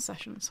evidence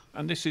sessions.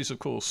 And this is, of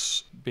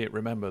course, be it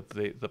remembered,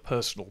 the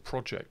personal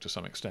project to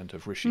some extent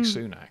of Rishi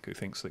Sunak, who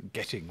thinks that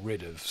getting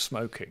rid of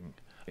smoking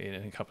in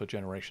a couple of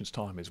generations'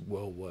 time is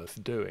well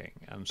worth doing,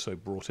 and so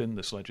brought in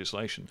this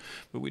legislation,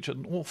 but which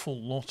an awful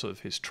lot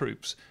of his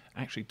troops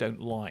actually don't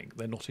like.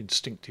 They're not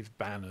instinctive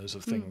banners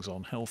of things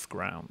on health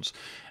grounds,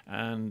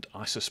 and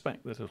I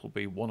suspect that it'll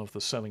be one of the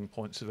selling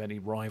points of any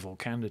rival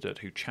candidate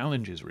who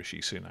challenges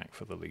Rishi Sunak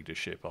for the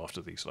leadership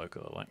after these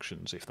local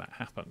elections, if that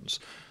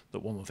happens, that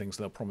one of the things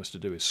they'll promise to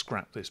do is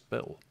scrap this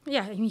bill.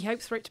 Yeah, and he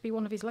hopes for it to be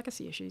one of his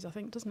legacy issues, I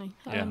think, doesn't he?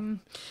 Yeah.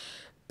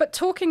 But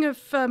talking of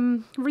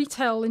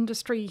retail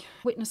industry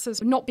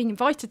witnesses not being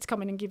invited to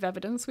come in and give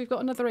evidence, we've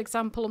got another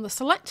example on the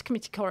Select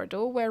Committee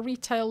corridor where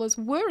retailers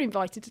were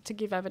invited to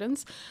give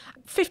evidence.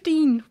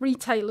 15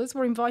 retailers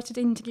were invited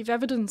in to give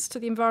evidence to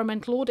the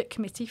Environmental Audit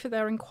Committee for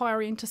their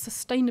inquiry into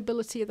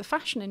sustainability of the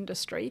fashion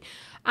industry,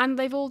 and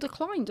they've all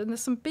declined. And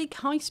there's some big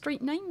high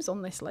street names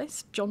on this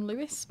list: John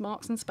Lewis,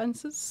 Marks and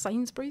Spencer's,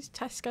 Sainsbury's,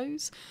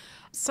 Tesco's.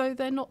 So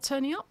they're not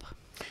turning up.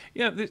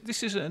 Yeah,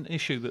 this is an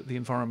issue that the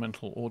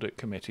Environmental Audit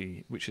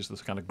Committee, which is the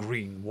kind of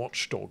green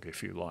watchdog,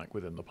 if you like,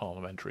 within the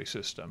parliamentary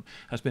system,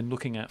 has been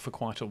looking at for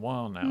quite a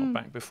while now.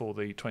 Back before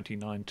the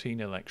 2019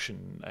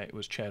 election, it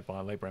was chaired by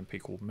a Labour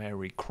MP called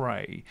Mary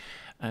Cray,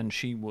 and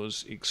she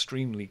was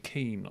extremely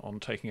keen on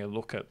taking a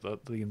look at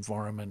the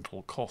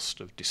environmental cost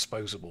of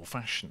disposable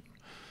fashion,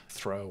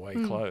 throwaway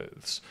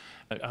clothes.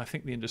 I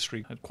think the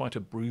industry had quite a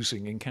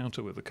bruising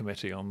encounter with the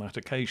committee on that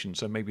occasion,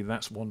 so maybe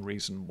that's one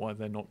reason why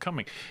they're not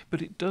coming.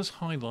 But it does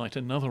highlight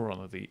another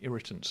one of the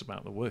irritants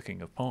about the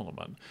working of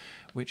Parliament,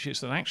 which is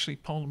that actually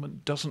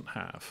Parliament doesn't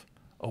have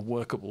a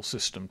workable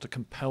system to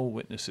compel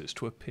witnesses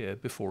to appear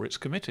before its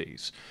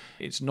committees.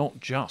 It's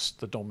not just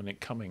the Dominic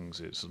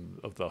Cummingses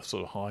of the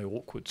sort of high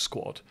awkward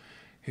squad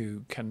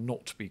who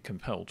cannot be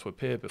compelled to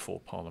appear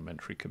before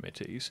parliamentary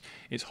committees.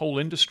 Its whole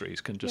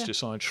industries can just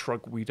decide,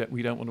 shrug, we don't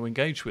want to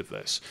engage with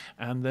this,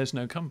 and there's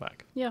no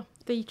comeback. Yeah.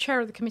 The chair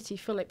of the committee,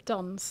 Philip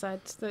Dunn,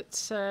 said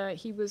that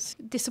he was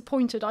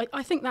disappointed.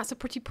 I think that's a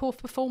pretty poor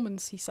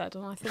performance, he said,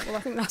 and I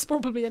think that's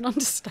probably an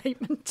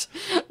understatement.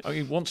 I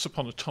mean, once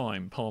upon a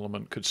time,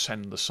 Parliament could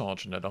send the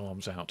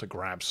Sergeant-at-Arms out to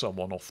grab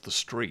someone off the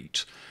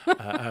street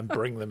and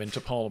bring them into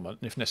Parliament,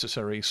 and if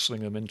necessary,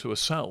 sling them into a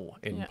cell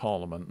in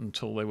Parliament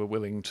until they were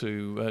willing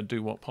to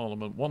do what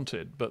Parliament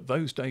wanted. But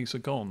those days are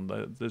gone.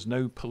 There's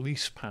no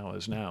police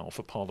powers now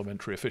for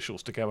parliamentary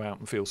officials to go out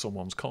and feel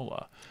someone's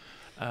collar.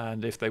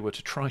 And if they were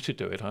to try to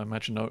do it, I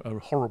imagine a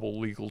horrible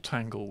legal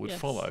tangle would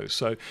follow.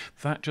 So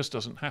that just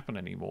doesn't happen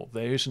anymore.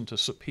 There isn't a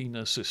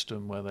subpoena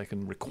system where they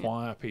can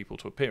require people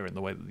to appear in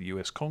the way that the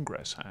US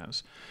Congress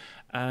has.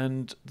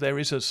 And there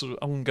is a sort of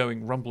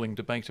ongoing rumbling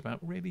debate about,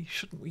 really,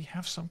 shouldn't we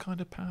have some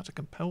kind of power to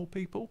compel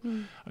people? I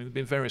mean, there have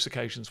been various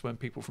occasions when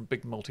people from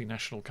big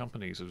multinational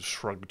companies have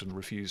shrugged and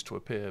refused to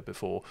appear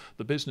before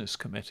the Business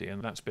Committee,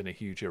 and that's been a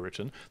huge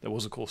irritant. There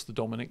was, of course, the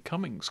Dominic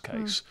Cummings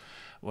case,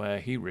 where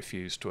he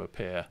refused to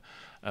appear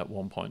at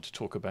one point to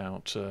talk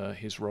about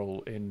his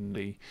role in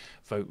the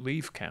Vote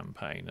Leave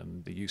campaign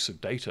and the use of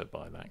data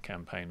by that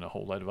campaign, and a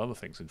whole load of other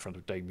things in front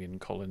of Damien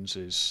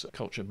Collins's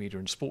Culture, Media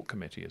and Sport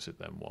Committee, as it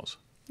then was.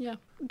 Yeah,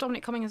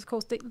 Dominic Cummings, of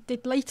course,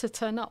 did later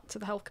turn up to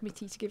the Health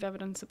Committee to give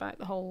evidence about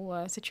the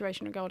whole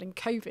situation regarding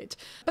COVID.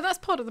 But that's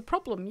part of the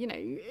problem, you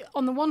know.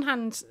 On the one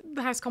hand,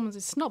 the House of Commons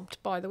is snubbed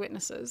by the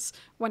witnesses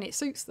when it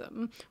suits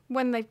them.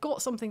 When they've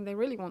got something they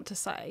really want to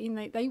say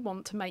and they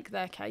want to make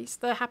their case,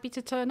 they're happy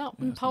to turn up,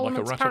 and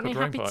Parliament's apparently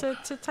happy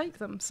to take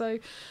them. So,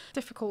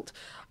 difficult.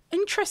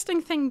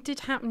 Interesting thing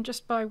did happen,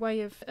 just by way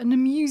of an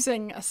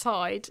amusing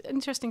aside,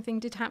 interesting thing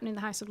did happen in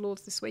the House of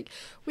Lords this week.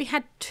 We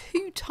had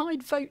 2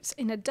 tied votes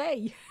in a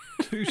day.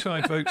 2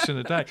 tied votes in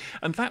a day.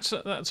 And that's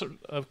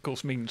of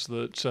course, means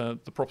that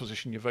the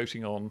proposition you're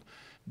voting on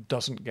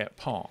doesn't get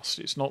passed.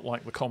 It's not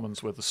like the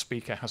Commons where the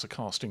Speaker has a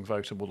casting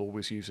vote and will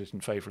always use it in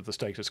favour of the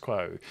status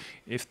quo.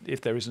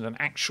 If there isn't an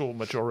actual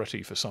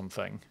majority for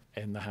something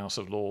in the House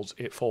of Lords,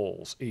 it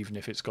falls, even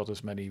if it's got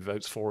as many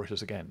votes for it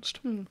as against.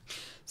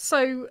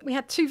 So we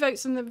had 2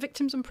 votes in the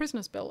Victims and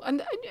Prisoners Bill,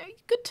 and a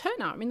good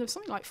turnout. I mean, there was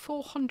something like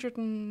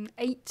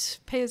 408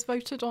 peers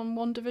voted on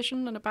one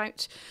division and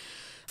about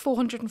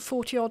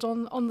 440 odd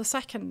on the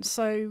second.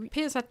 So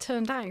peers had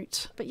turned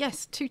out. But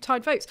yes, 2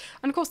 tied votes.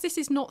 And of course, this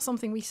is not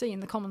something we see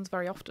in the Commons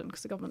very often,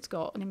 because the government's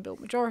got an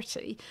inbuilt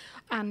majority,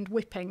 and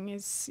whipping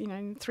is,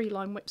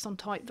 3-line whips on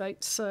tight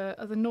votes are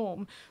the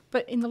norm.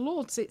 But in the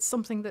Lords, it's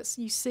something that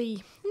you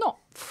see not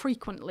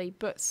frequently,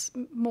 but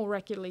more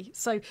regularly.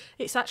 So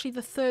it's actually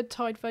the third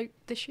tied vote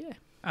this year.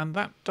 And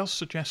that does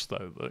suggest,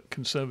 though, that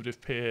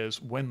Conservative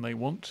peers, when they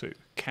want to,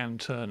 can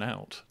turn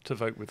out to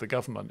vote with the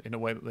government in a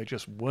way that they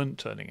just weren't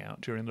turning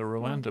out during the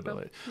Rwanda bill.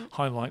 It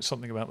highlights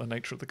something about the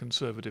nature of the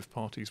Conservative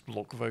Party's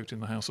block vote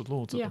in the House of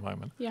Lords at the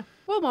moment. Yeah.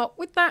 Well, Mark,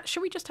 with that,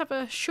 shall we just have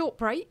a short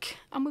break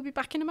and we'll be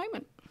back in a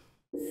moment.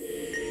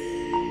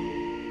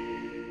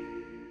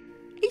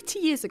 80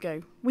 years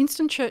ago,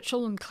 Winston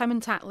Churchill and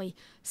Clement Attlee,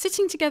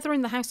 sitting together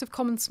in the House of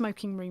Commons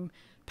smoking room,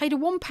 paid a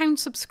 £1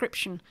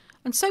 subscription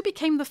and so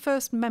became the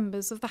first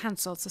members of the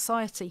Hansard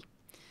Society.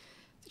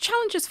 The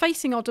challenges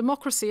facing our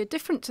democracy are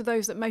different to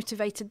those that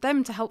motivated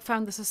them to help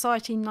found the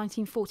Society in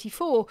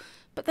 1944,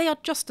 but they are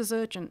just as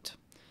urgent.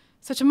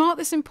 So to mark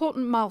this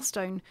important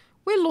milestone,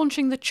 we're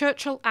launching the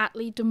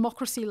Churchill-Attlee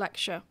Democracy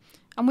Lecture,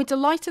 and we're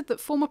delighted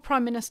that former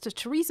Prime Minister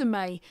Theresa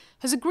May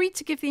has agreed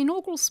to give the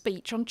inaugural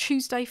speech on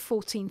Tuesday,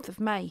 14th of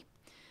May.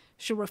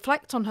 She'll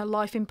reflect on her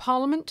life in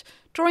Parliament,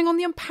 drawing on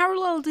the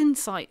unparalleled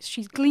insights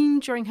she's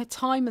gleaned during her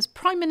time as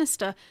Prime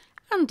Minister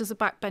and as a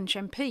backbench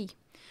MP.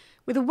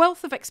 With a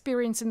wealth of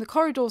experience in the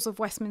corridors of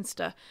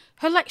Westminster,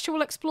 her lecture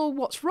will explore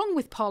what's wrong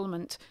with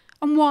Parliament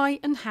and why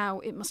and how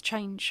it must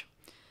change.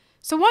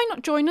 So why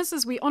not join us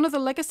as we honour the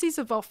legacies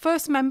of our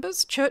first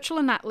members, Churchill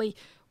and Attlee,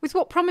 with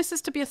what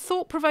promises to be a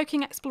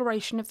thought-provoking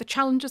exploration of the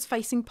challenges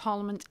facing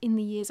Parliament in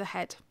the years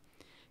ahead.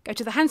 Go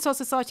to the Hansard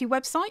Society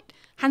website,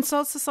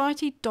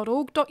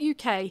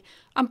 hansardsociety.org.uk,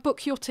 and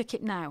book your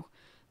ticket now.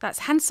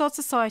 That's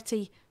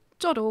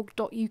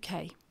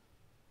hansardsociety.org.uk.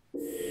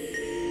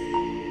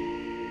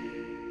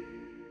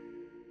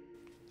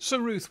 So,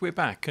 Ruth, we're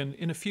back, and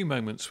in a few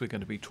moments we're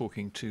going to be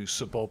talking to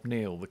Sir Bob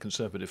Neill, the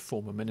Conservative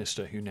former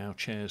minister who now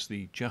chairs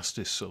the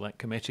Justice Select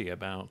Committee,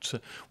 about,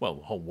 the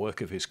whole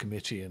work of his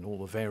committee and all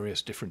the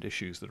various different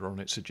issues that are on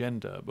its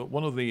agenda. But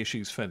one of the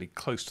issues fairly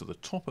close to the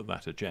top of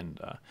that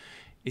agenda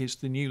is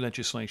the new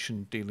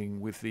legislation dealing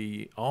with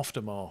the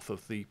aftermath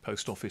of the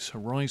Post Office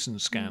Horizon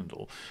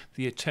scandal,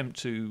 the attempt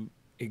to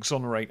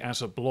exonerate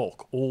as a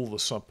block all the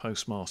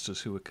sub-postmasters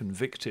who were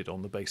convicted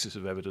on the basis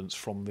of evidence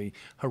from the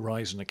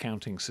Horizon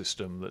accounting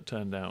system that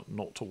turned out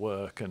not to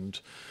work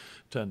and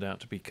turned out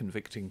to be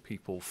convicting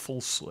people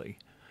falsely.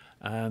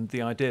 And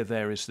the idea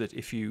there is that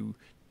if you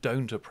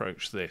don't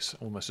approach this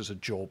almost as a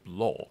job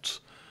lot,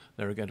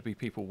 there are going to be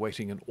people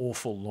waiting an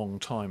awful long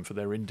time for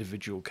their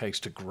individual case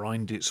to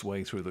grind its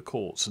way through the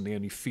courts, and the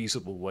only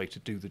feasible way to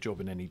do the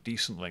job in any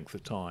decent length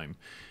of time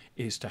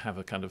is to have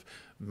a kind of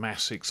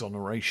mass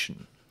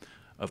exoneration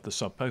of the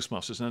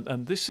sub-postmasters.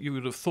 And this, you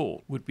would have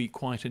thought, would be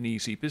quite an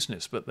easy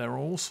business, but there are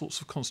all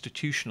sorts of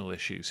constitutional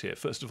issues here.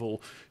 First of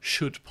all,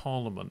 should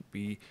Parliament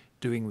be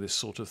doing this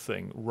sort of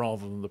thing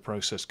rather than the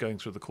process going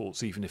through the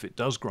courts, even if it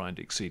does grind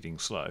exceeding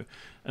slow?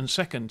 And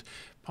second,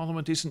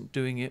 Parliament isn't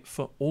doing it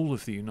for all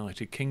of the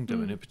United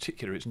Kingdom, and in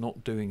particular it's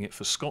not doing it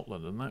for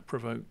Scotland, and that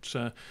provoked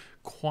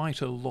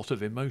quite a lot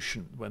of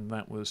emotion when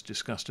that was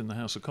discussed in the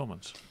House of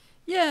Commons.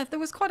 Yeah, there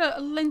was quite a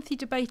lengthy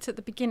debate at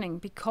the beginning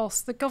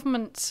because the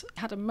government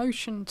had a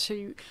motion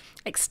to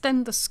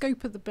extend the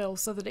scope of the bill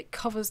so that it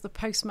covers the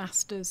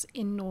postmasters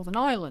in Northern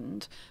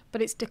Ireland,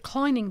 but it's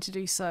declining to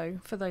do so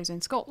for those in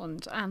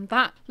Scotland. And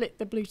that lit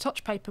the blue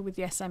touch paper with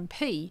the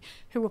SNP,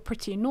 who were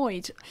pretty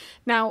annoyed.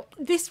 Now,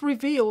 this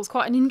reveals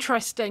quite an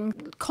interesting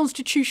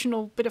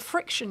constitutional bit of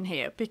friction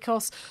here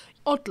because,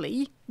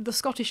 oddly, the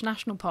Scottish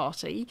National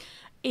Party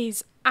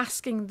is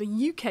asking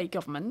the UK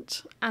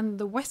government and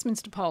the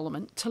Westminster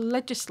Parliament to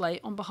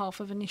legislate on behalf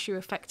of an issue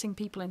affecting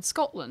people in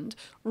Scotland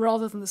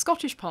rather than the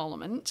Scottish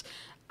Parliament.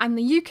 And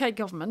the UK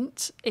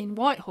government in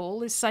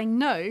Whitehall is saying,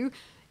 no,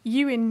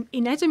 you in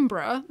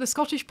Edinburgh, the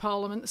Scottish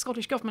Parliament, the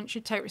Scottish government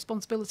should take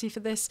responsibility for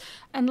this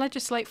and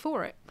legislate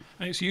for it.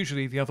 And it's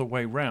usually the other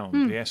way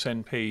round. The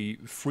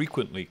SNP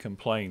frequently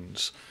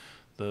complains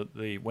that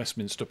the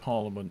Westminster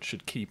Parliament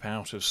should keep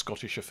out of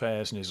Scottish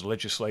affairs and is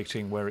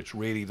legislating where it's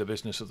really the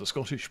business of the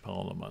Scottish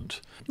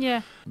Parliament.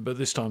 Yeah. But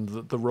this time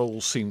the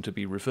roles seem to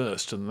be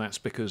reversed, and that's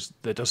because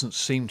there doesn't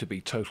seem to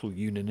be total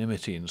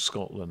unanimity in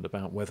Scotland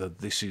about whether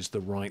this is the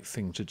right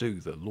thing to do.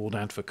 The Lord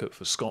Advocate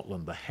for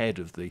Scotland, the head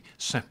of the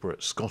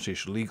separate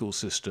Scottish legal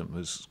system,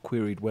 has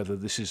queried whether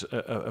this is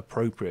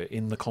appropriate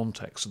in the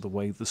context of the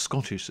way the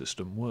Scottish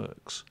system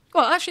works.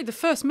 Well, actually, the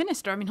First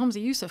Minister,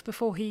 Humza Yousaf,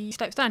 before he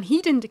steps down,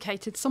 he'd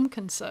indicated some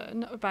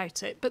concern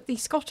about it. But the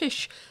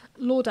Scottish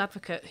Lord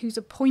Advocate, who's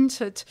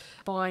appointed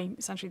by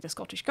essentially the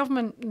Scottish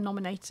Government,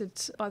 nominated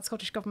by the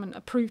Scottish Government,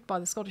 approved by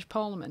the Scottish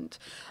Parliament,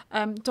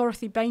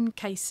 Dorothy Bain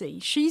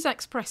KC, she's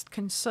expressed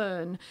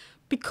concern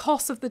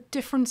because of the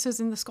differences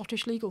in the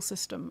Scottish legal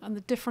system and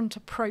the different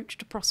approach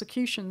to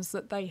prosecutions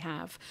that they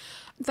have.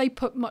 They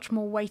put much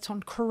more weight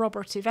on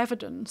corroborative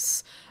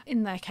evidence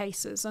in their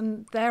cases,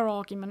 and their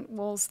argument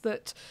was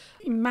that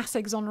mass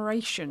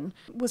exoneration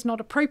was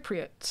not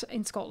appropriate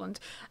in Scotland.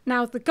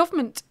 Now, the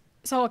government's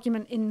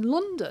argument in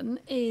London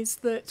is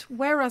that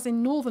whereas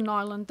in Northern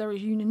Ireland there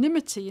is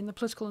unanimity in the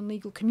political and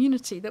legal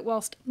community that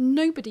whilst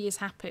nobody is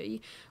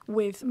happy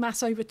with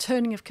mass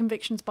overturning of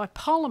convictions by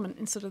Parliament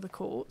instead of the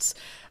courts,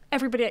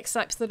 everybody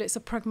accepts that it's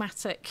a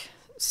pragmatic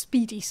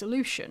speedy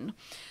solution.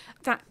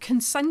 That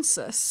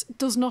consensus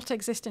does not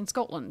exist in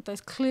Scotland.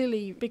 There's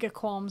clearly bigger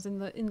qualms in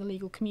the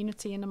legal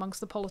community and amongst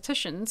the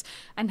politicians,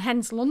 and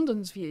hence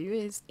London's view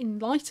is, in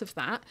light of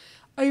that,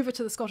 over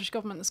to the Scottish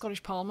Government, the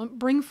Scottish Parliament,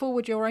 bring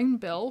forward your own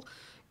bill,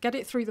 get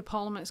it through the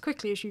Parliament as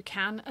quickly as you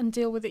can and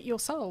deal with it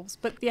yourselves.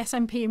 But the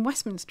SNP in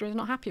Westminster is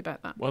not happy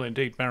about that. Well,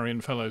 indeed,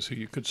 Marion Fellows, who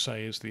you could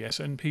say is the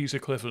SNP's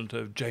equivalent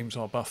of James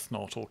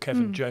Arbuthnot or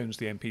Kevin Jones,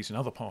 the MPs in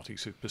other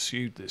parties who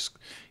pursued this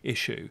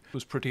issue,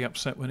 was pretty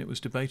upset when it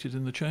was debated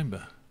in the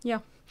chamber.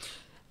 Yeah.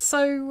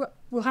 So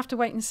we'll have to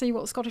wait and see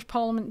what the Scottish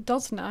Parliament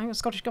does now. The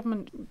Scottish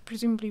Government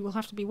presumably will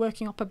have to be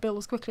working up a bill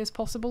as quickly as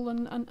possible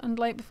and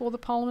lay it before the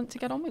Parliament to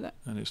get on with it.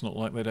 And it's not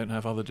like they don't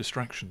have other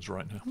distractions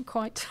right now.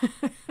 Quite.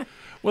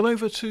 Well,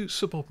 over to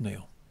Sir Bob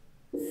Neill.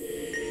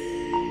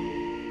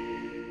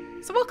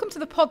 So welcome to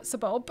the pod, Sir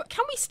Bob.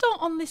 Can we start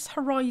on this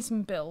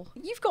Horizon Bill?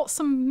 You've got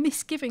some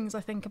misgivings, I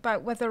think,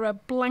 about whether a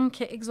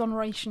blanket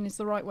exoneration is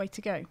the right way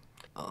to go.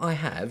 I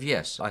have,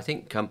 yes. I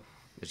think,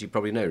 as you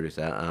probably know, Ruth,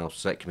 our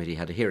Select Committee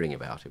had a hearing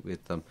about it with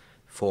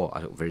four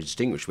very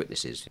distinguished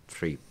witnesses,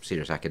 3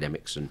 serious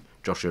academics and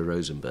Joshua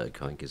Rosenberg,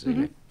 I think is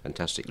a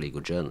fantastic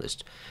legal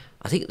journalist.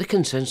 I think the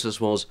consensus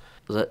was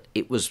that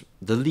it was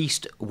the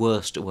least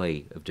worst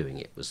way of doing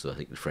it, was I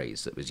think the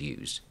phrase that was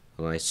used.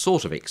 And I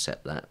sort of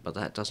accept that, but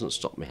that doesn't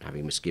stop me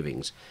having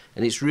misgivings.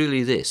 And it's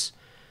really this.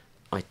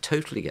 I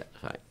totally get the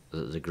fact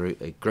that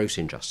a gross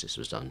injustice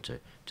was done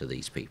to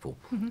these people,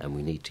 and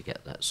we need to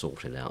get that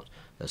sorted out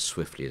as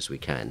swiftly as we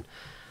can.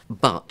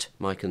 But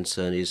my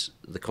concern is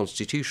the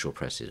constitutional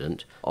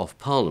precedent of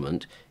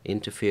Parliament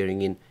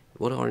interfering in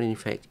what are in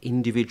effect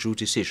individual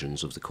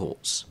decisions of the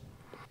courts.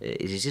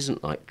 It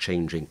isn't like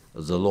changing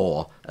the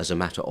law as a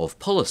matter of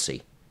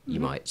policy, you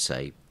might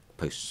say,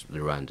 post the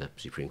Rwanda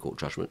Supreme Court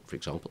judgment, for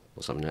example,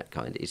 or something of that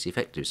kind. It's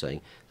effectively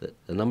saying that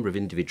a number of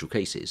individual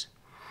cases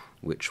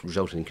which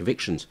resulted in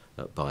convictions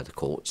by the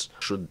courts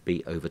should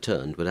be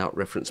overturned without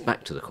reference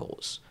back to the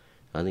courts.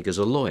 I think as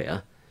a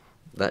lawyer,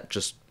 that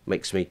just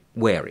makes me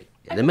wary.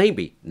 There may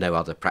be no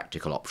other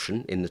practical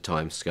option in the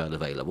time scale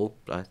available,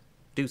 but I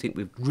do think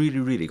we've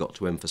really got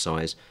to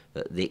emphasise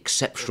the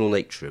exceptional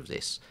nature of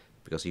this,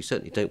 because you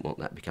certainly don't want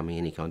that becoming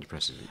any kind of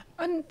precedent.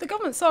 And the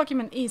government's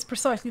argument is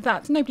precisely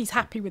that. Nobody's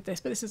happy with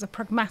this, but this is a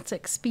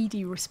pragmatic,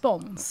 speedy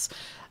response.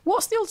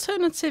 What's the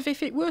alternative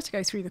if it were to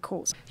go through the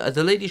courts?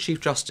 The Lady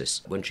Chief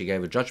Justice, when she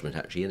gave a judgment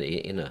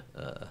actually in a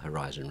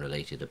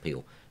Horizon-related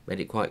appeal, made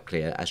it quite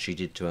clear, as she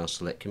did to our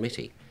Select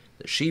Committee,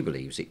 that she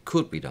believes it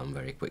could be done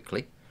very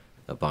quickly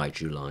by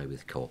July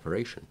with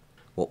cooperation.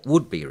 What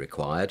would be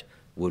required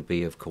would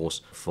be, of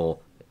course, for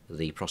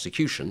the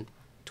prosecution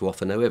to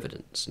offer no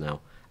evidence.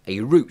 Now, a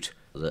route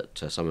that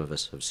some of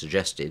us have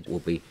suggested will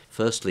be,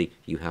 firstly,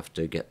 you have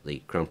to get the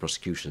Crown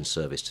Prosecution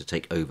Service to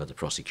take over the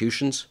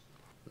prosecutions.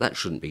 That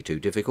shouldn't be too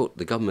difficult.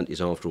 The government is,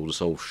 after all, the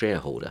sole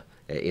shareholder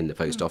in the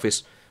Post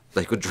Office.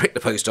 They could direct the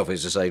Post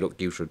Office to say, look,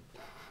 you should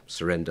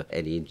surrender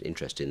any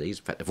interest in these.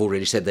 In fact, they've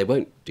already said they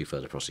won't do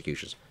further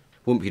prosecutions.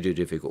 Wouldn't be too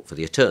difficult for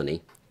the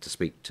attorney to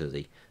speak to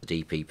the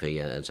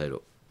DPP and say,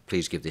 look,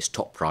 please give this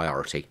top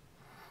priority.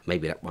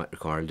 Maybe that might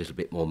require a little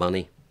bit more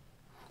money.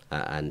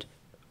 And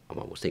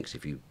one would think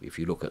if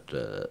you look at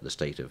the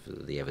state of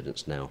the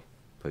evidence now,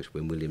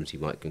 post-Win Williams, he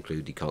might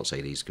conclude he can't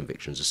say these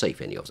convictions are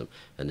safe, any of them,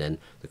 and then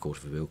the Court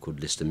of Appeal could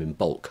list them in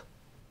bulk.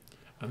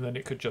 And then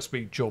it could just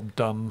be job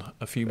done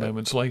a few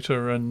moments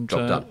later, and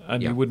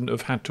you wouldn't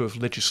have had to have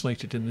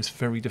legislated in this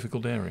very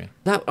difficult area.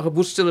 That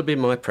would still have been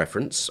my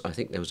preference. I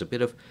think there was a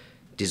bit of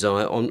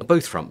desire on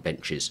both front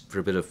benches for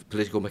a bit of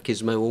political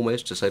machismo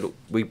almost, to say, look,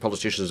 we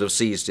politicians have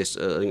seized this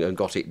and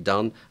got it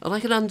done. And I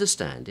can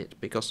understand it,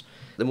 because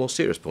the more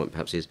serious point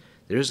perhaps is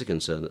there is a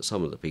concern that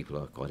some of the people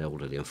are quite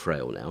elderly and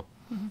frail now.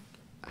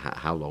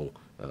 How long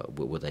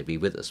will they be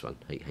with us? One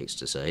hates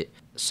to say it.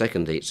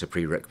 Secondly, it's a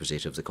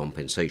prerequisite of the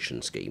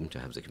compensation scheme to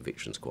have the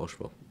convictions quashed.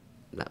 Well,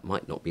 that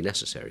might not be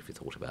necessary if you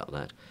thought about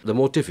that. The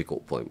more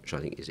difficult point, which I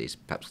think is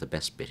perhaps the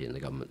best bit in the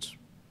government's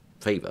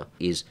favour,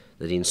 is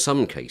that in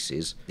some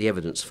cases the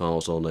evidence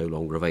files are no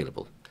longer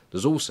available.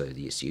 There's also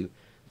the issue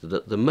that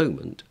at the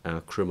moment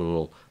our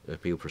criminal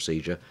appeal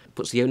procedure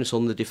puts the onus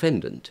on the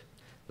defendant.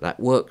 That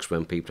works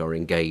when people are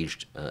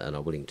engaged and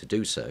are willing to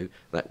do so.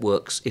 That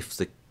works if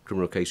the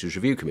Criminal Cases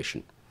Review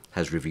Commission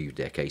has reviewed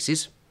their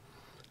cases.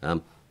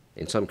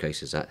 In some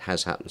cases that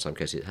has happened, in some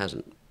cases it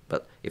hasn't.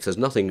 But if there's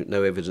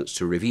no evidence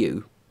to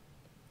review,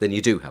 then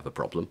you do have a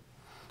problem.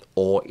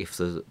 Or if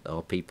there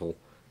are people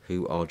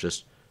who are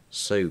just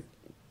so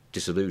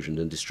disillusioned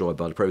and destroyed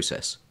by the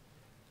process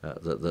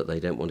that they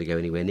don't want to go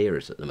anywhere near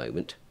it at the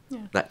moment,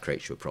 that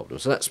creates you a problem.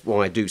 So that's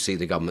why I do see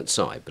the government's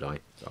side. But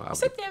I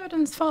said the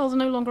evidence files are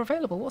no longer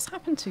available. What's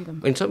happened to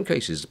them? In some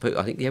cases,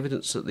 I think the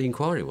evidence at the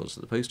inquiry was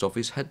that the Post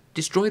Office had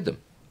destroyed them.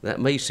 That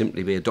may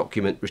simply be a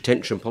document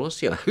retention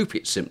policy. I hope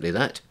it's simply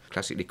that.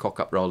 Classically cock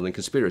up rather than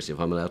conspiracy, if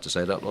I'm allowed to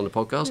say that on the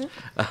podcast,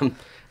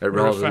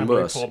 rather than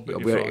worse.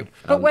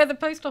 But where the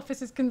Post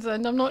Office is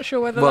concerned, I'm not sure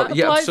whether that applies.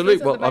 Yeah,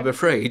 absolutely. Well, I'm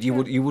afraid you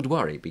would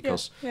worry,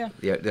 because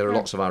there are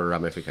lots of other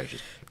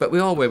ramifications. But we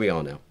are where we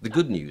are now. The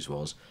good news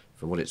was,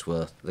 For what it's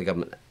worth, the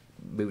government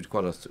moved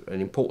quite an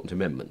important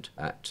amendment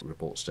at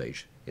report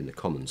stage in the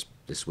Commons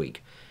this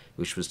week,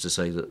 which was to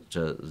say that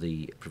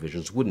the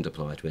provisions wouldn't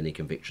apply to any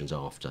convictions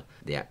after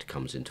the Act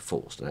comes into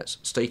force. And that's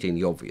stating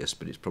the obvious,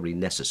 but it's probably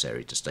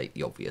necessary to state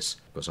the obvious,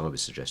 because I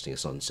was suggesting a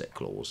sunset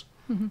clause.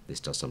 Mm-hmm.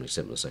 This does something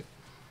similar. So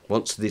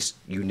once this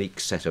unique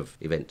set of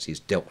events is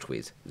dealt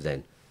with,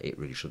 then it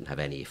really shouldn't have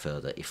any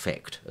further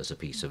effect as a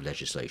piece of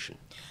legislation.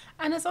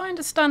 And as I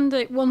understand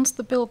it, once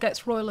the bill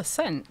gets royal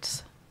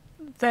assent,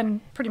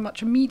 then pretty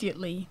much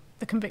immediately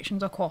the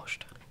convictions are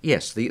quashed.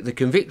 Yes, the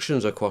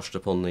convictions are quashed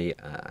upon the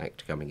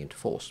Act coming into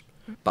force.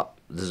 But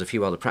there's a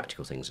few other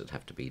practical things that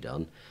have to be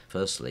done.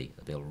 Firstly,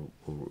 the bill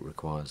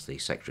requires the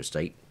Secretary of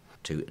State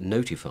to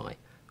notify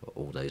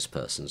all those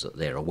persons that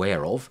they're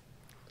aware of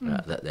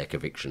that their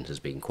conviction has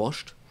been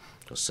quashed.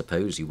 Just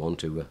suppose you want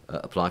to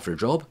apply for a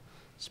job,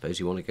 suppose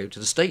you want to go to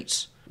the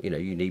States. You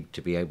need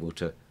to be able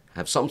to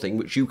have something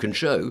which you can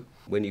show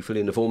when you fill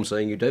in the form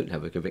saying you don't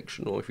have a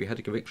conviction, or if you had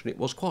a conviction it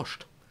was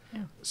quashed.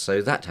 Yeah.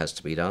 So that has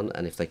to be done,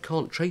 and if they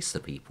can't trace the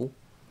people,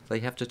 they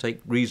have to take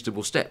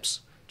reasonable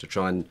steps to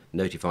try and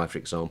notify, for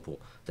example,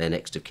 their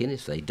next of kin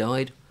if they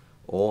died,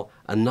 or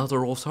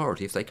another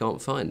authority if they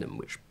can't find them,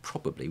 which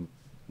probably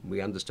we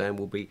understand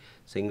will be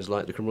things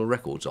like the Criminal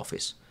Records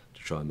Office,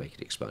 to try and make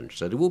it expunged.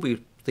 So there will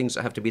be things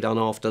that have to be done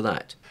after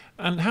that.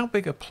 And how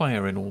big a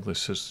player in all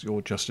this has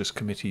your Justice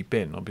Committee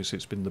been? Obviously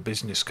it's been the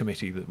Business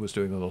Committee that was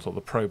doing a lot of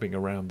the probing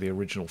around the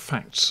original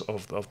facts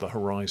of the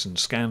Horizon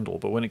scandal,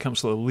 but when it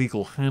comes to the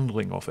legal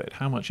handling of it,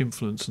 how much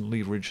influence and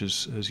leverage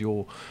has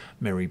your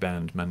merry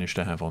band managed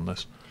to have on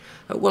this?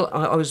 Well,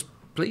 I was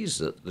pleased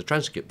that the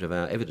transcript of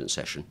our evidence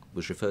session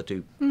was referred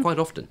to quite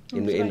often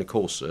in the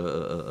course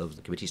of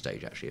the committee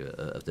stage, actually,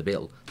 of the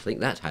bill. I think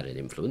that had an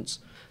influence.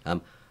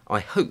 I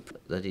hope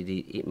that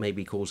it may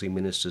be causing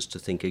ministers to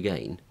think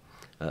again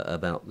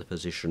about the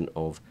position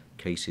of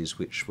cases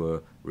which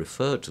were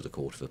referred to the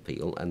Court of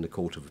Appeal and the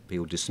Court of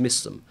Appeal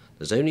dismissed them.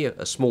 There's only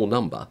a small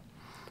number,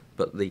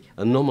 but the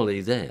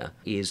anomaly there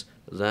is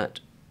that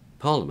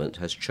Parliament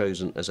has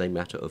chosen as a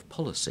matter of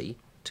policy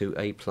to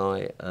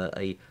apply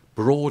a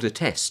broader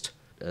test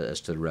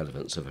as to the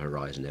relevance of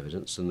Horizon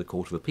evidence than the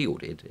Court of Appeal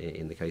did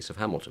in the case of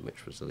Hamilton,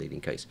 which was the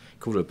leading case. The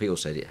Court of Appeal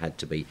said it had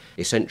to be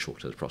essential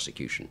to the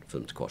prosecution for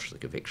them to quash the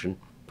conviction.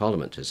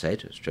 Parliament has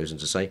chosen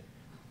to say, it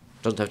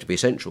doesn't have to be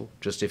essential,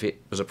 just if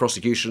it was a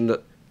prosecution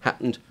that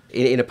happened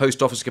in a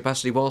post office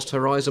capacity whilst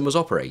Horizon was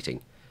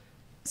operating.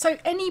 So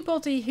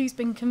anybody who's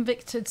been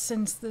convicted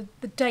since the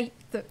date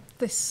that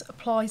this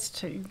applies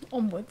to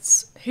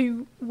onwards,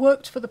 who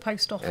worked for the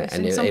post office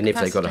in some capacity, if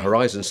they've got a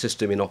Horizon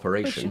system in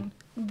operation,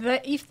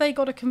 if they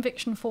got a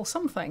conviction for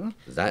something,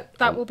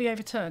 that will be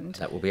overturned.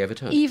 That will be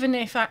overturned. Even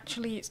if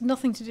actually it's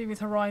nothing to do with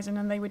Horizon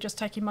and they were just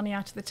taking money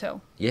out of the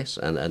till. Yes,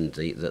 and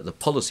the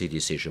policy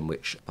decision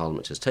which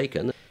Parliament has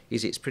taken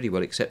is it's pretty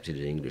well accepted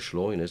in English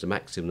law. There's a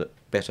maxim that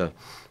better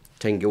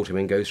 10 guilty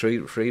men go free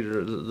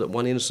that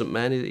one innocent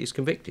man is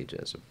convicted.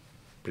 That's a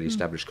pretty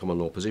established common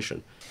law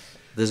position.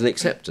 There's an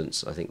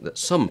acceptance, I think, that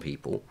some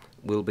people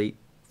will be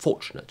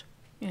fortunate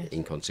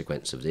in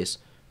consequence of this,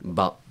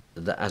 but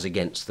that as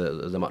against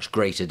the much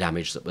greater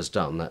damage that was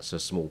done, that's a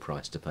small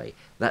price to pay.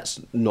 That's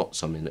not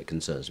something that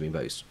concerns me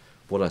most.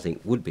 What I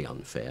think would be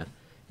unfair,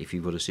 if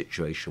you've got a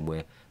situation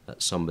where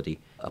somebody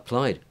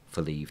applied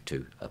for leave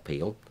to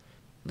appeal,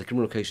 the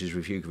Criminal Cases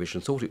Review Commission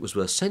thought it was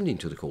worth sending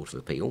to the Court of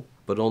Appeal,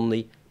 but on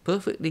the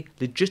perfectly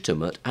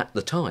legitimate, at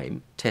the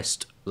time,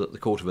 test that the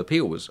Court of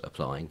Appeal was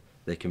applying,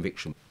 their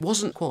conviction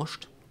wasn't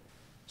quashed.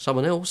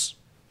 Someone else,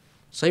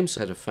 same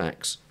set of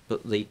facts,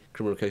 but the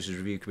Criminal Cases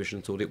Review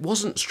Commission thought it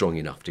wasn't strong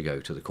enough to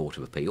go to the Court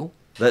of Appeal.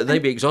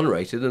 They'd be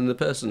exonerated, and the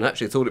person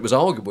actually thought it was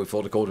arguable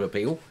before the Court of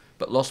Appeal,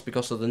 but lost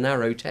because of the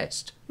narrow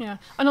test. Yeah,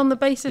 and on the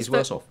basis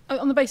worse off.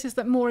 On the basis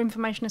that more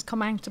information has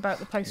come out about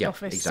the post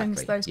office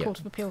since those Court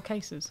of Appeal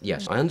cases.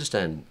 Yes, I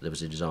understand there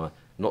was a desire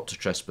not to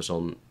trespass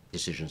on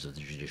decisions of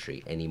the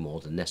judiciary any more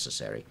than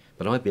necessary,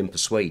 but I've been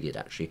persuaded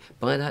actually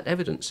by that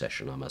evidence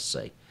session, I must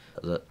say,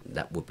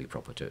 that would be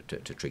proper to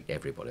treat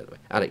everybody that way.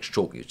 Alex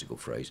Chalk used a good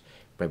phrase,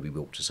 maybe we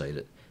ought to say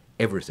that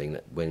everything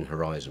that when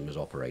Horizon was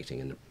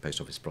operating and the post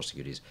office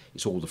prosecutors,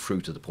 it's all the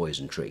fruit of the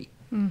poison tree,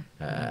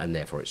 and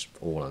therefore it's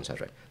all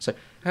unsaturated. So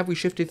have we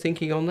shifted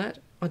thinking on that?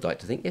 I'd like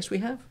to think yes we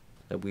have.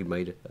 We've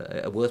made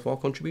a worthwhile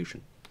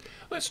contribution.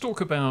 Let's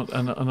talk about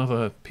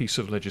another piece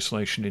of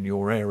legislation in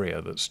your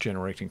area that's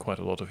generating quite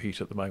a lot of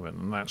heat at the moment,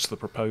 and that's the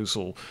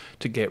proposal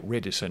to get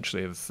rid,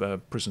 essentially,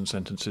 of prison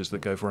sentences that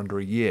go for under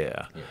a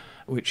year,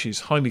 which is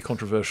highly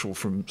controversial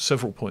from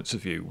several points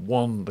of view.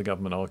 One, the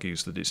government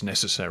argues that it's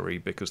necessary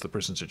because the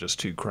prisons are just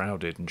too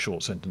crowded and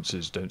short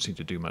sentences don't seem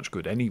to do much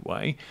good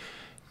anyway.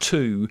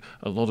 Two,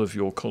 a lot of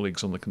your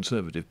colleagues on the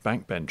Conservative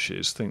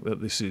backbenches think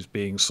that this is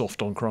being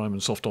soft on crime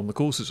and soft on the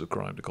causes of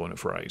crime, to coin a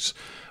phrase.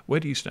 Where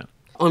do you stand?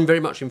 I'm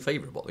very much in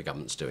favour of what the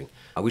government's doing.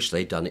 I wish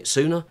they'd done it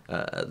sooner.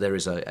 There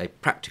is a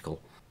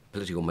practical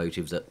political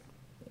motive that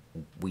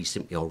we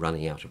simply are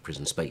running out of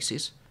prison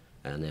spaces,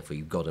 and therefore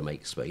you've got to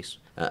make space.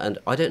 And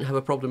I don't have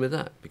a problem with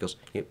that, because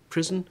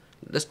prison,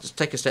 let's just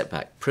take a step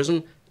back.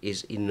 Prison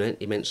is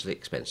immensely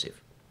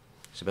expensive.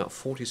 It's about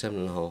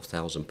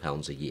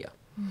 £47,500 a year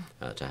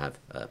to have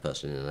a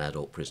person in an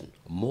adult prison,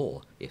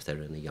 more if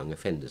they're in a young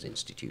offenders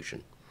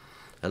institution.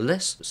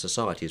 Unless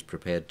society is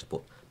prepared to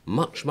put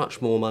much,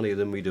 much more money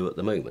than we do at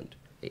the moment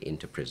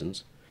into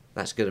prisons,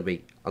 that's going to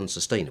be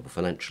unsustainable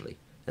financially,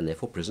 and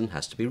therefore prison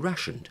has to be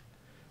rationed.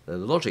 The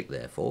logic,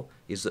 therefore,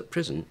 is that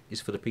prison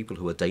is for the people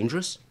who are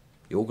dangerous,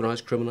 the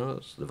organised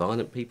criminals, the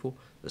violent people,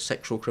 the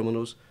sexual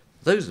criminals.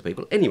 Those are the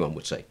people anyone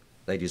would say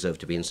they deserve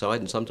to be inside,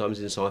 and sometimes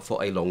inside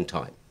for a long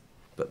time.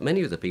 But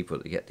many of the people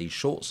that get these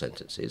short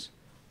sentences,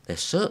 they're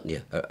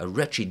certainly a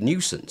wretched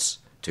nuisance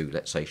to,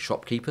 let's say,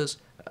 shopkeepers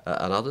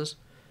and others.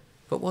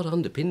 But what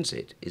underpins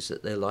it is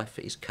that their life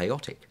is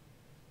chaotic,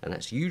 and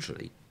that's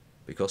usually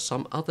because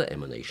some other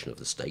emanation of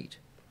the state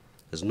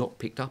has not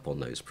picked up on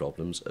those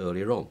problems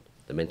earlier on.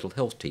 The mental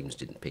health teams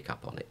didn't pick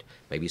up on it.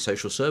 Maybe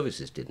social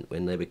services didn't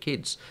when they were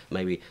kids.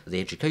 Maybe the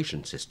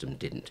education system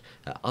didn't.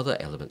 Other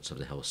elements of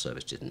the health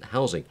service didn't.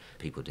 Housing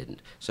people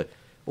didn't. So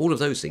all of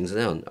those things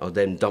are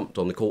then dumped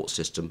on the court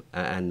system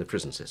and the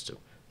prison system.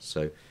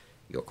 So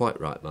you're quite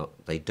right, Mark.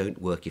 They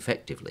don't work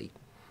effectively,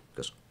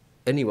 because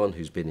anyone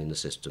who's been in the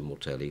system will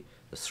tell you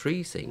the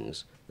three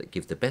things that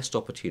give the best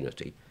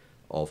opportunity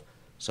of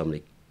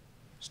somebody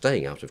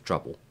staying out of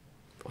trouble,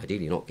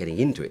 ideally not getting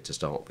into it to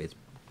start with,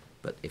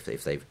 but if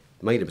they've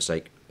made a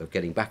mistake of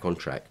getting back on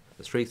track,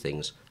 the three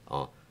things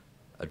are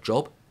a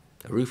job,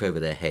 a roof over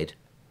their head,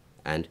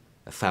 and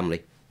a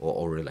family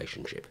or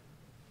relationship.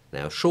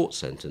 Now, a short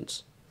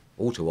sentence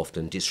all too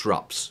often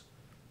disrupts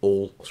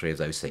all three of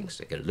those things.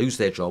 They're going to lose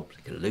their job,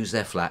 they're going to lose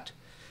their flat,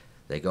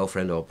 their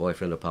girlfriend or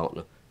boyfriend or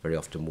partner very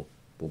often will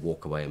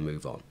walk away and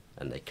move on.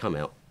 And they come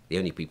out, the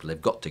only people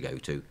they've got to go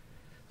to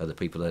are the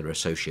people they were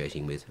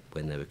associating with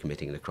when they were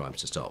committing the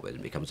crimes to start with,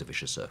 and it becomes a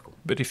vicious circle.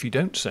 But if you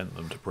don't send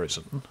them to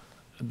prison,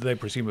 they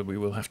presumably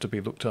will have to be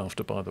looked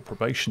after by the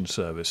probation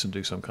service and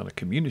do some kind of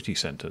community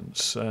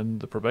sentence, and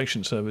the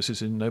probation service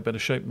is in no better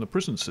shape than the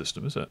prison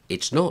system, is it?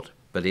 It's not,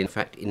 but in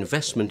fact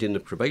investment in the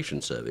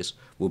probation service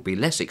will be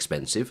less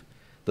expensive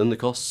than the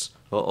costs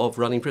of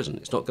running prison.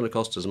 It's not going to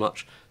cost as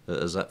much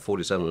as that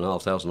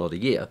 £47,500 odd a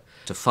year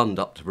to fund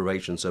up the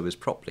probation service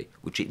properly,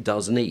 which it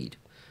does need,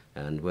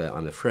 and where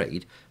I'm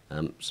afraid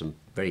some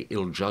very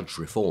ill-judged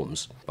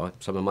reforms by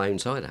some of my own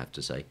side, I have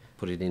to say,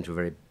 put it into a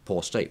very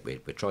poor state. We're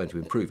trying to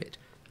improve it.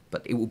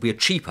 But it will be a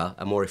cheaper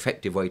and more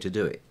effective way to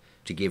do it,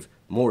 to give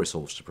more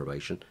resource to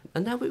probation.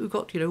 And now we've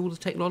got, all the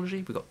technology,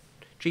 we've got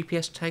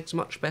GPS tags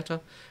much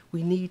better.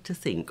 We need to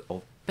think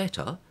of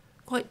better,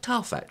 quite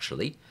tough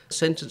actually,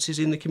 sentences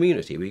in the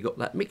community. We've got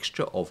that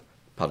mixture of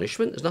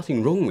punishment. There's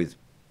nothing wrong with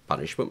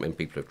punishment when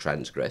people have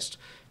transgressed,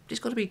 but it's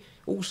got to be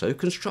also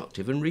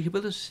constructive and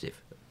rehabilitative.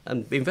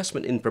 And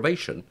investment in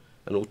probation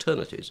and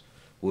alternatives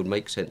would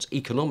make sense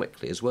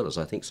economically as well as,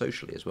 I think,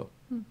 socially as well.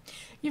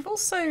 You've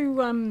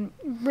also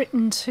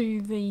written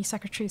to the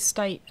Secretary of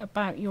State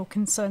about your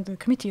concerns, the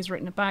committee has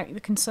written about the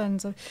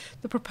concerns of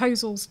the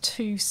proposals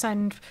to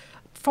send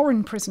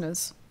foreign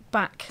prisoners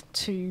back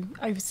to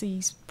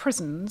overseas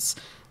prisons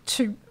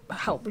to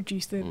help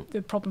reduce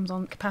the problems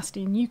on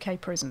capacity in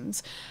UK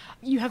prisons.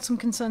 You have some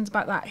concerns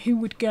about that. Who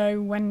would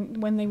go,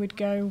 when they would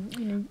go,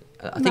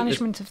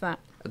 management of that?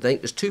 I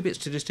think there's two bits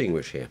to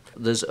distinguish here.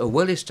 There's a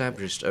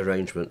well-established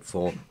arrangement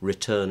for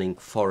returning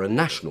foreign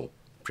national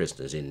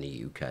prisoners in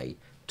the UK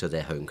to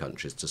their home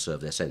countries to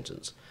serve their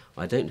sentence.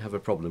 I don't have a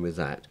problem with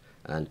that,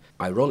 and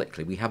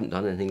ironically we haven't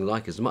done anything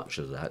like as much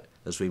of that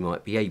as we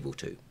might be able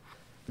to.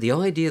 The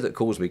idea that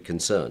caused me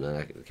concern, and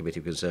a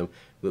committee of concern,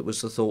 was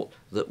the thought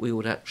that we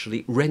would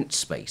actually rent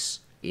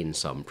space in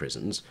some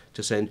prisons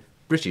to send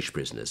British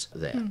prisoners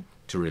there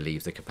to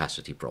relieve the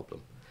capacity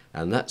problem.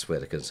 And that's where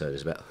the concern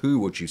is about who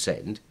would you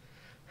send.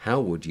 How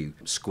would you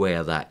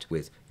square that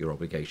with your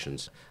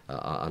obligations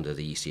under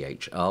the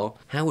ECHR?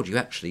 How would you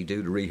actually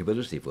do the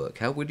rehabilitative work?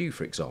 How would you,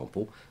 for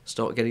example,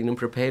 start getting them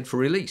prepared for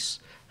release?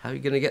 How are you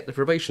going to get the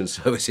probation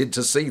service in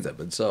to see them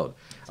and so on?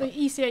 So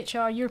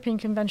ECHR, European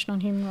Convention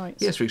on Human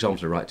Rights? Yes, for example,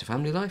 the right to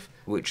family life,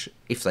 which,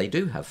 if they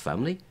do have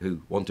family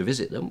who want to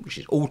visit them, which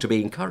is all to be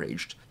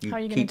encouraged. How are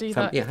you going to do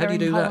that? Yeah, how do you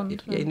do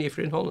Holland? that? If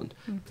you're in Holland.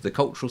 The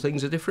cultural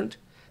things are different,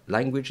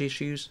 language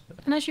issues.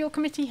 And has your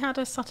committee had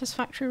a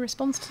satisfactory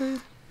response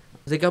to?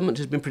 The government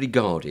has been pretty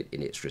guarded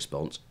in its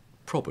response,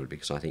 probably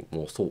because I think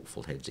more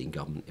thoughtful heads in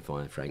government, if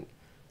I'm frank,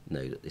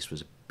 know that this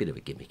was a bit of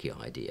a gimmicky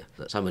idea,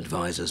 that some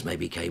advisers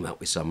maybe came up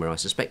with somewhere, I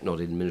suspect not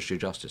in the Ministry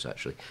of Justice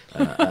actually,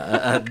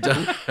 that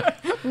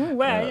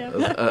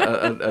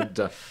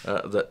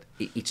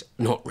it's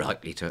not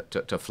likely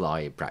to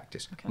fly in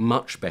practice. Okay.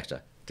 Much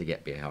better to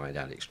get behind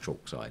Alex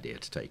Chalk's idea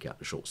to take out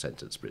the short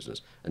sentence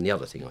prisoners. And the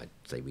other thing I'd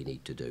say we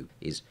need to do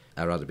is,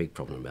 our other big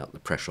problem about the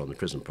pressure on the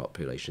prison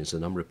population is the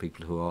number of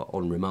people who are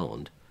on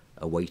remand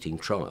awaiting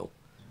trial.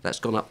 That's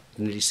gone up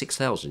to nearly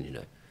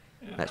 6,000,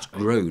 That's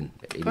grown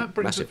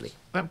massively.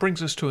 That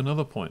brings us to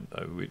another point,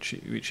 though, which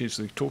is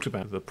we've talked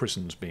about the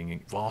prisons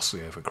being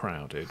vastly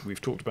overcrowded.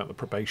 We've talked about the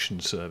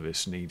probation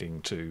service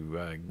needing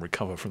to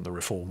recover from the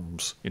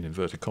reforms, in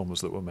inverted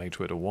commas, that were made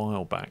to it a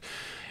while back.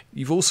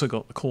 You've also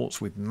got the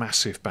courts with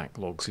massive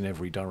backlogs in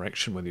every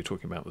direction, whether you're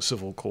talking about the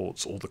civil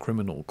courts or the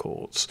criminal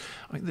courts.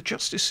 I mean, the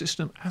justice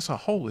system as a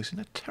whole is in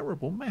a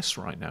terrible mess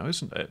right now,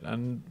 isn't it?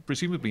 And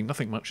presumably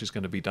nothing much is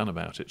going to be done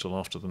about it till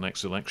after the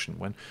next election,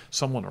 when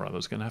someone or other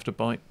is going to have to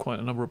bite quite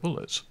a number of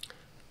bullets.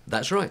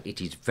 That's right.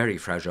 It is very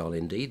fragile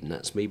indeed, and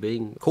that's me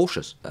being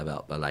cautious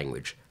about the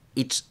language.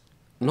 It's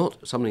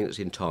not something that's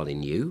entirely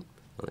new.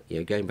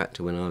 Going back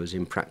to when I was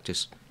in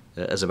practice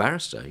as a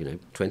barrister,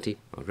 20,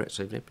 I regret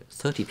to say,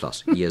 30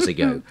 plus years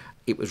ago,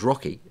 it was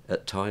rocky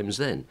at times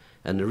then.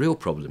 And the real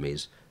problem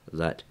is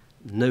that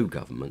no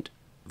government,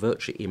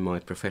 virtually in my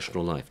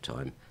professional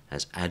lifetime,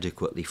 has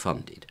adequately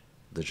funded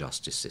the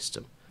justice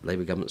system.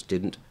 Labour governments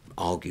didn't,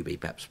 arguably,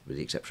 perhaps with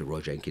the exception of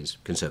Roy Jenkins,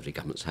 Conservative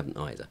governments haven't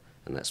either.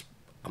 And that's,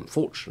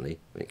 unfortunately,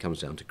 when it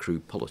comes down to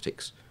crude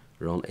politics,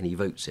 there aren't any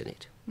votes in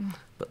it.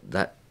 But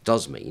that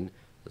does mean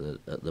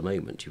that at the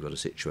moment you've got a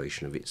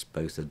situation of it's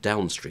both a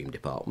downstream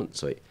department,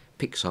 so it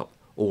picks up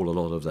a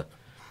lot of the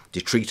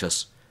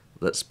detritus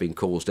that's been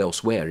caused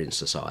elsewhere in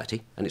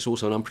society, and it's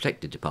also an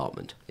unprotected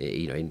department,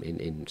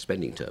 in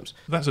spending terms.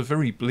 That's a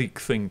very bleak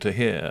thing to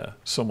hear,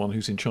 someone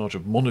who's in charge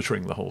of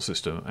monitoring the whole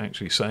system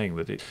actually saying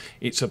that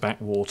it's a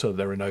backwater,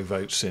 there are no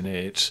votes in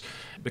it,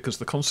 because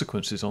the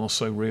consequences are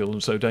so real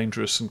and so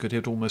dangerous and could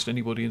hit almost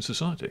anybody in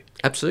society.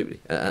 Absolutely,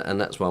 and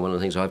that's why one of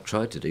the things I've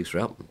tried to do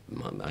throughout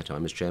my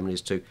time as chairman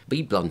is to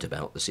be blunt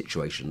about the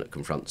situation that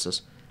confronts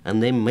us,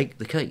 and then make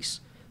the case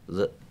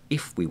that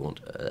if we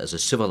want, as a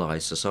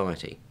civilised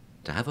society,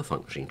 to have a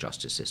functioning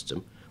justice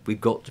system,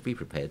 we've got to be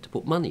prepared to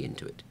put money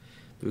into it.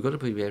 We've got to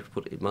be prepared to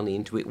put money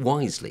into it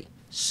wisely.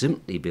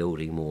 Simply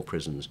building more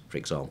prisons, for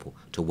example,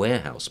 to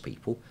warehouse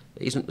people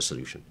isn't the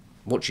solution.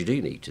 What you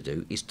do need to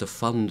do is to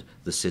fund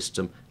the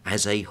system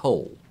as a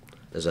whole.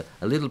 There's a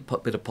little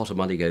bit of pot of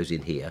money goes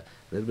in here,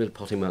 a little bit of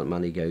pot of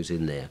money goes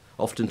in there,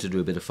 often to do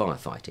a bit of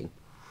firefighting,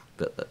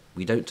 but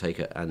we don't take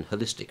an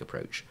holistic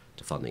approach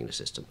to funding the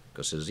system,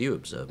 because as you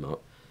observe, Mark,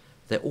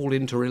 they're all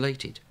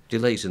interrelated.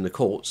 Delays in the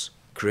courts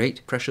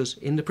create pressures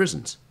in the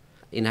prisons.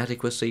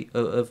 Inadequacy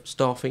of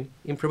staffing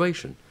in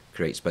probation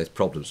creates both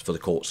problems for the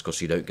courts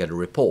because you don't get a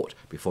report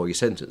before you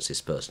sentence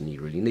this person. You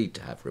really need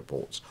to have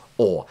reports.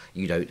 Or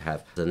you don't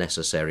have the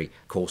necessary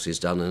courses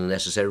done and the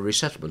necessary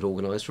resettlement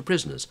organised for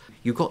prisoners.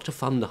 You've got to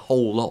fund the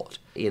whole lot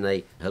in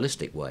a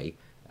holistic way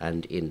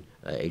and in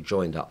a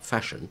joined-up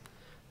fashion.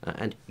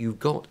 And you've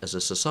got, as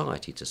a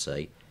society, to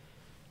say,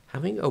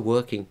 having a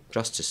working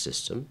justice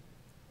system,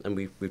 and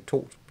we've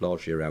talked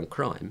largely around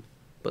crime,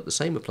 but the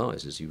same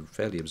applies, as you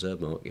fairly observe,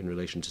 Mark, in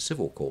relation to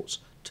civil courts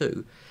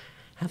too.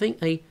 Having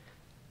a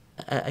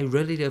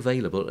readily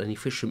available and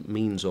efficient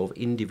means of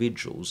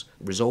individuals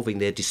resolving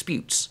their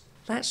disputes,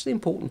 that's an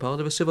important part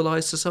of a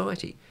civilised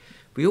society.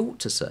 We ought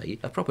to say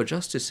a proper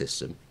justice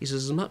system is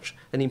as much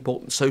an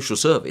important social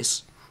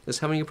service as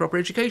having a proper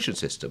education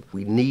system.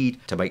 We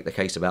need to make the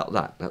case about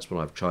that. That's what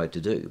I've tried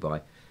to do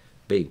by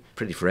being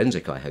pretty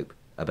forensic, I hope,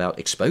 about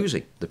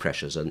exposing the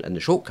pressures and the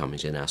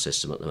shortcomings in our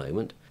system at the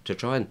moment, to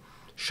try and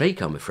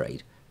shake, I'm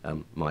afraid,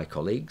 my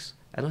colleagues,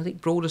 and I think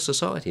broader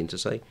society, into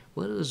saying,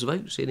 whether there's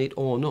votes in it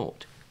or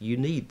not, you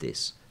need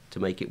this to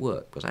make it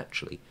work, because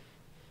actually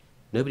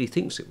nobody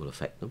thinks it will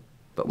affect them,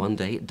 but one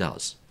day it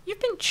does. You've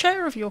been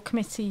chair of your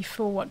committee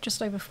for,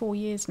 just over 4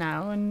 years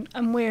now,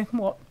 and we're,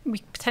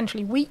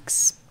 potentially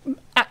weeks,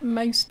 at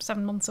most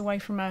 7 months away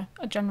from a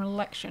general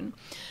election.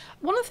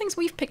 One of the things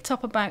we've picked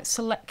up about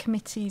select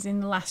committees in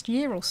the last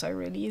year or so,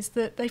 really, is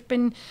that they've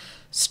been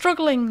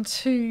struggling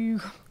to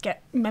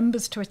get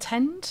members to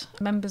attend.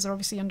 Members are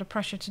obviously under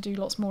pressure to do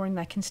lots more in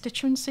their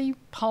constituency.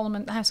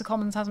 Parliament, the House of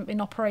Commons, hasn't been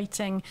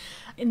operating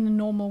in the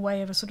normal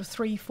way of a sort of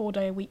 3-4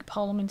 day a week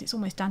parliament. It's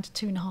almost down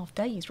to 2.5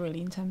 days, really,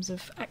 in terms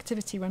of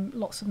activity when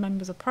lots of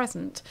members are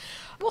present.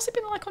 What's it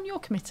been like on your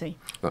committee?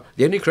 Well,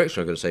 the only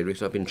correction I've got to say,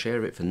 Ruth, I've been chair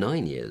of it for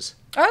 9 years.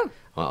 Oh!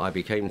 I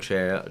became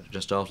chair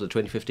just after the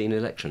 2015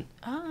 election.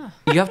 Ah.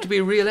 You have to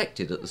be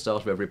re-elected at the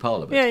start of every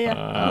parliament.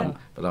 Yeah.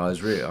 But I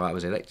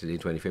was elected in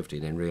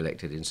 2015, then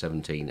re-elected in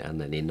 17,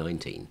 and then in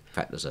 19. In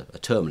fact, there's a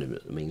term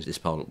limit that means this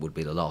parliament would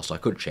be the last I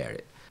could chair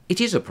it.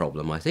 It is a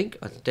problem, I think.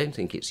 I don't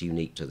think it's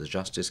unique to the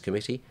Justice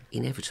Committee.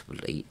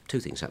 Inevitably, two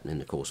things happen in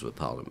the course of a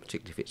parliament,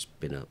 particularly if it's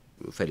been a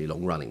fairly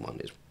long-running one.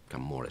 It's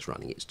come more or less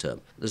running its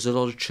term. There's a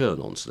lot of churn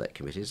on select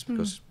committees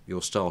because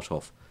you'll start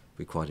off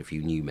with quite a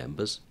few new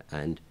members,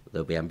 and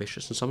they'll be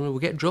ambitious, and some of them will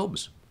get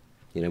jobs.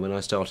 When I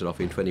started off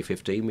in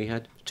 2015, we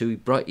had two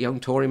bright young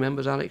Tory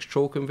members, Alex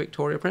Chalk and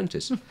Victoria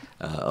Prentice,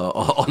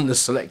 on the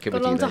select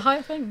committee. Went on to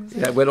higher things.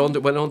 Yeah, went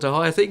on to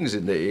higher things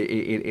in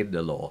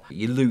the law.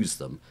 You lose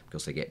them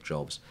because they get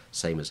jobs.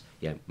 Same as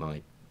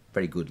my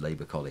very good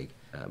Labour colleague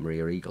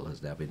Maria Eagle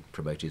has now been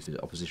promoted to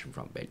the opposition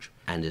front bench.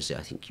 And as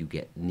I think you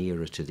get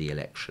nearer to the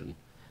election,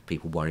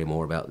 people worry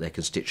more about their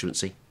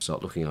constituency,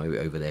 start looking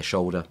over their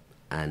shoulder,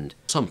 and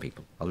some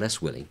people are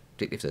less willing,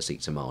 particularly if their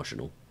seats are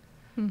marginal,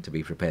 to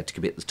be prepared to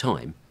commit the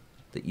time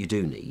that you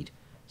do need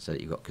so that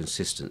you've got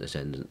consistent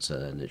attendance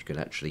and that you can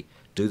actually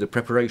do the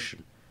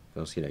preparation.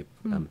 Because,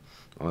 I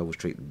always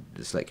treat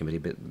the select committee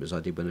a bit as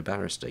I did when a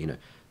barrister.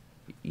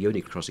 you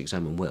only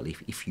cross-examine well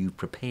if you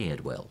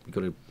prepared well. You've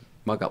got to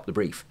mug up the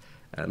brief,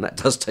 and that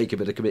does take a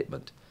bit of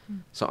commitment.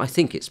 So I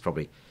think it's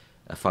probably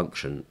a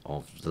function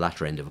of the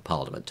latter end of a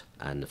parliament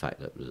and the fact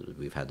that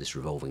we've had this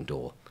revolving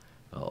door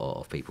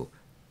of people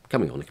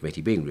coming on the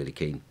committee, being really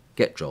keen,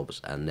 get jobs,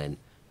 and then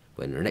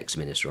when an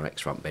ex-minister or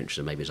ex-front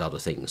bencher, and maybe there's other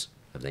things,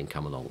 have then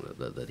come along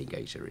that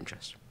engage their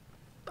interest.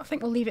 I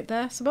think we'll leave it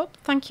there, Sir Bob.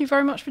 Thank you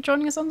very much for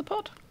joining us on the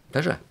pod.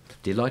 Pleasure.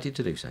 Delighted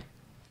to do so.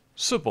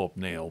 Sir Bob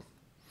Neill.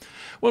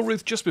 Well,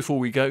 Ruth, just before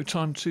we go,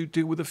 time to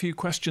deal with a few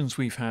questions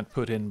we've had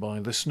put in by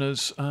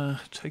listeners.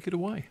 Take it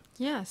away.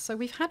 Yeah, so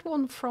we've had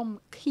one from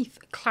Keith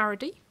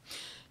Clarity,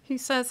 who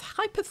says,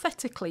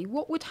 hypothetically,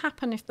 what would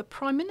happen if the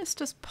Prime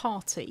Minister's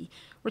party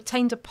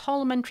retained a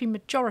parliamentary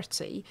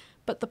majority,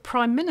 but the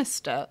Prime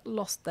Minister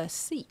lost their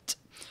seat?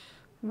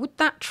 Would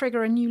that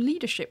trigger a new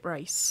leadership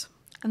race?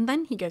 And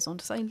then he goes on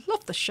to say,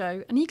 love the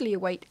show and eagerly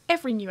await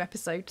every new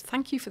episode.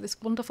 Thank you for this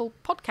wonderful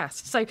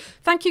podcast. So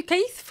thank you,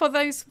 Keith, for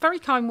those very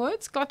kind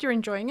words. Glad you're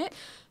enjoying it.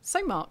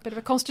 So, Mark, bit of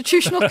a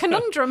constitutional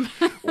conundrum.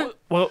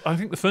 Well, I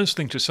think the first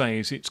thing to say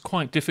is it's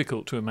quite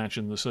difficult to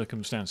imagine the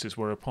circumstances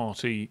where a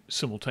party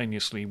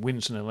simultaneously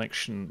wins an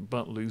election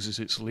but loses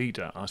its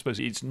leader. I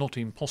suppose it's not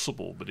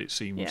impossible, but it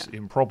seems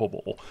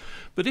improbable.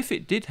 But if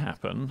it did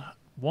happen,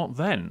 what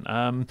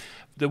then?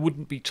 There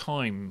wouldn't be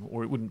time,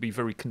 or it wouldn't be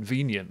very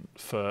convenient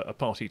for a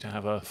party to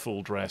have a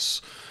full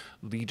dress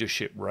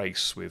leadership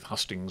race with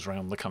hustings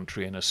around the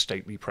country in a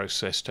stately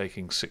process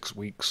taking 6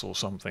 weeks or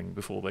something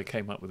before they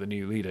came up with a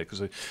new leader,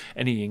 because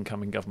any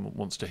incoming government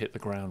wants to hit the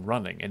ground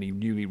running. Any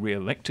newly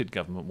re-elected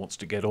government wants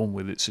to get on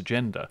with its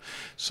agenda.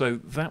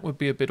 So that would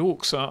be a bit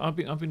awkward. So I've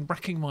been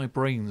racking my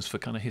brains for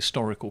kind of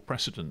historical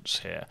precedents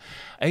here.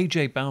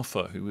 A.J.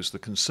 Balfour, who was the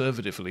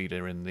Conservative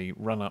leader in the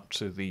run-up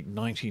to the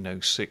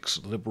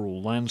 1906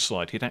 Liberal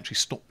landslide, he'd actually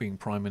stopped being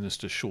Prime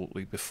Minister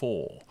shortly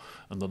before,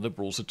 and the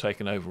Liberals had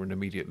taken over and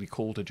immediately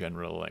called a general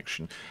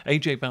election.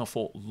 A.J.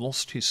 Balfour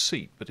lost his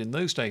seat, but in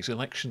those days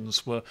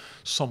elections were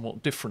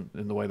somewhat different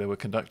in the way they were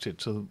conducted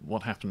to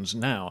what happens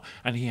now,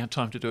 and he had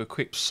time to do a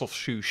quick soft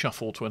shoe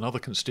shuffle to another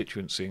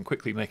constituency and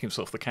quickly make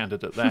himself the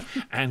candidate there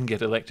and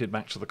get elected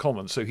back to the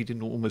Commons, so he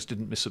almost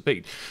didn't miss a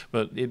beat.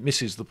 But it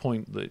misses the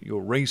point that you're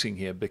raising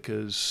here,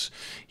 because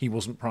he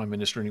wasn't Prime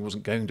Minister and he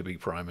wasn't going to be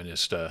Prime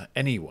Minister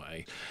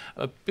anyway.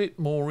 A bit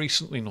more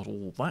recently, not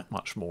all that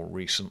much more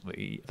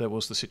recently, there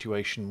was the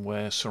situation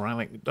where Sir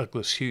Alec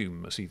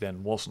Douglas-Home, as he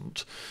then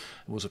wasn't,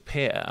 was a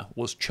peer,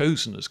 was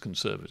chosen as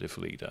Conservative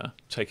leader,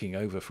 taking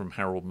over from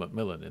Harold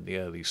Macmillan in the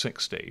early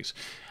 60s,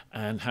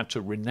 and had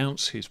to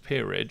renounce his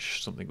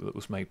peerage, something that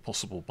was made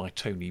possible by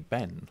Tony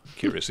Benn,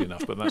 curiously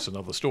enough, but that's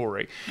another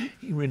story.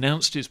 He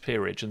renounced his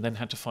peerage and then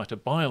had to fight a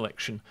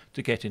by-election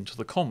to get into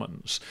the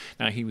Commons.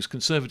 Now, he was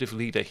Conservative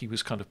leader, he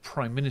was kind of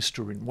Prime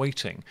Minister in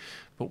waiting,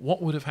 but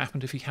what would have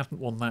happened if he hadn't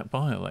won that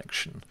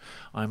by-election?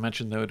 I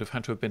imagine there would have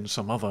had to have been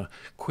some other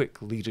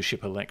quick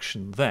leadership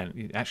election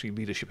then. Actually,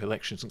 leadership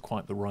election isn't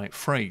quite the right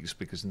phrase,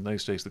 because in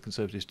those days the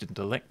Conservatives didn't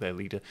elect their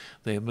leader.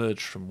 They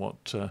emerged from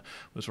what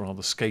was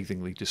rather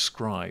scathingly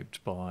described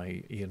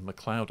by Ian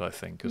MacLeod, I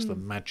think, as the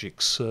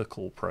magic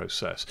circle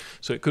process.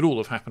 So it could all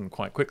have happened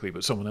quite quickly,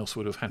 but someone else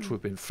would have had to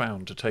have been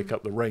found to take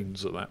up the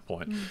reins at that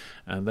point.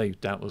 And they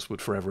doubtless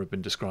would forever have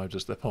been described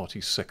as their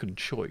party's second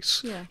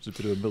choice. Yeah. It's a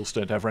bit of a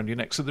millstone to have around your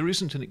neck. So there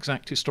isn't an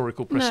exact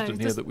historical precedent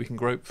here that we can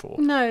grope for.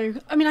 No.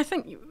 I mean, I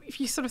think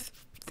if you sort of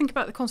think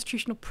about the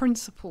constitutional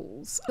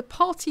principles, the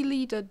party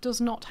leader does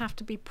not have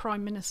to be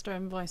Prime Minister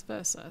and vice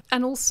versa.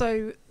 And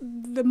also,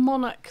 the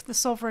monarch, the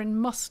sovereign,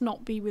 must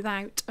not be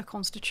without a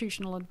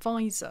constitutional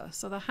advisor.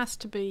 So there has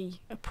to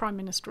be a Prime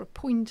Minister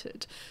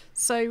appointed.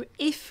 So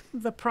if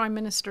the Prime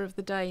Minister of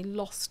the day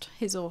lost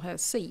his or her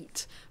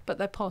seat, but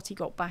their party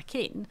got back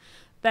in,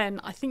 then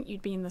I think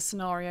you'd be in the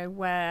scenario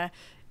where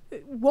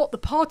what the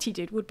party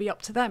did would be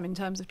up to them in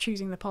terms of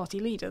choosing the party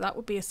leader. That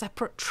would be a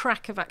separate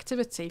track of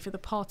activity for the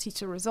party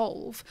to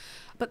resolve.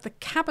 But the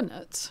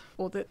cabinet,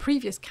 or the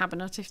previous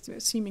cabinet,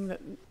 assuming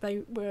that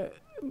they were,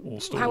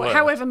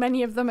 however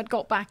many of them had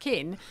got back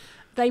in,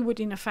 they would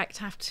in effect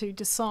have to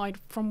decide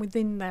from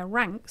within their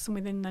ranks and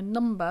within their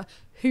number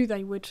who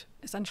they would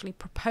essentially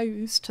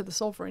propose to the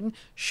sovereign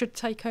should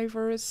take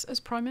over as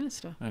Prime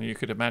Minister. And you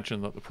could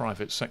imagine that the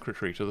private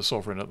secretary to the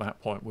sovereign at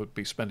that point would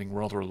be spending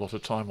rather a lot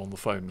of time on the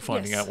phone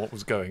finding out what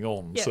was going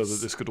on, so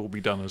that this could all be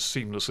done as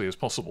seamlessly as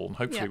possible, and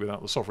hopefully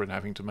without the sovereign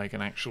having to make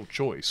an actual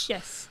choice.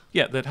 Yes.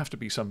 Yeah, there'd have to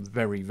be some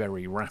very,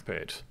 very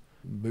rapid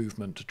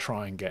movement to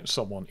try and get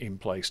someone in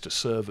place to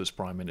serve as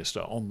Prime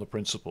Minister on the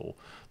principle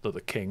that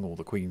the King or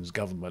the Queen's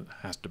government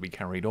has to be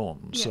carried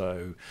on. Yeah.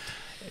 So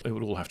it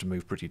would all have to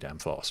move pretty damn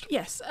fast.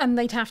 Yes, and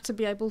they'd have to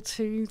be able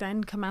to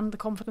then command the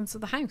confidence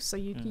of the House. So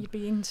you'd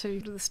be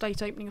into the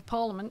state opening of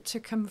Parliament to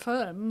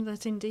confirm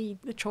that indeed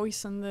the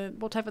choice and the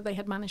whatever they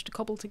had managed to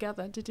cobble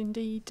together did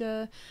indeed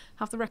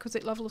have the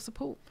requisite level of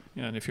support.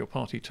 Yeah, and if your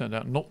party turned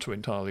out not to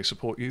entirely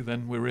support you,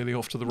 then we're really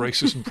off to the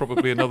races and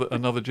probably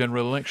another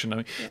general election. I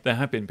mean, there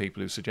have been people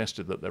who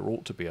suggested that there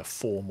ought to be a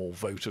formal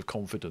vote of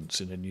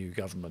confidence in a new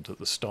government at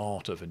the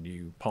start of a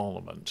new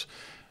Parliament.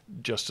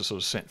 just to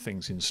sort of set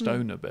things in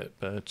stone a bit,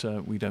 but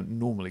we don't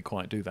normally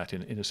quite do that.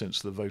 In a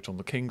sense, the vote on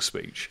the King's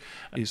Speech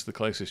is the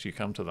closest you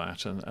come to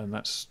that, and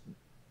that's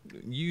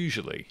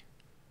usually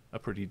a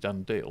pretty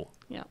done deal.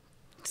 Yeah.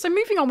 So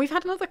moving on, we've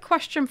had another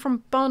question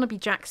from Barnaby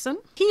Jackson.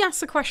 He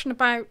asked a question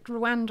about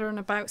Rwanda and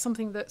about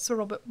something that Sir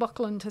Robert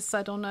Buckland has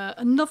said on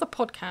another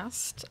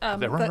podcast.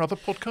 There are other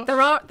podcasts?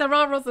 There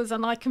are others,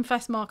 and I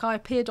confess, Mark, I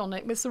appeared on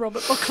it with Sir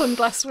Robert Buckland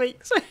last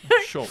week. So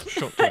Shocked,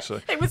 I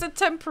say. It was a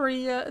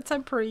temporary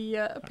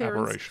appearance.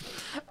 Aberration.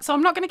 So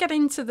I'm not going to get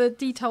into the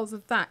details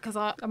of that, because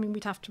I mean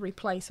we'd have to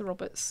replay Sir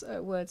Robert's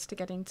words to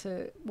get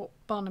into what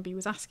Barnaby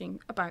was asking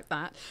about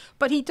that.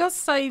 But he does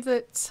say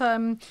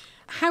that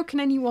how can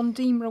anyone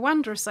deem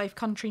Rwanda a safe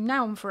country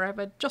now and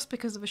forever just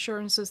because of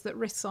assurances that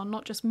risks are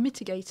not just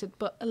mitigated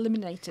but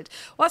eliminated?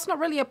 Well, that's not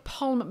really a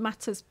Parliament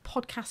Matters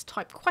podcast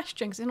type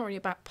question, because it's not really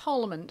about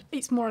Parliament.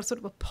 It's more a sort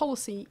of a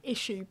policy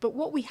issue. But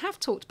what we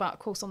have talked about, of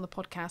course, on the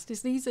podcast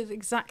is these are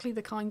exactly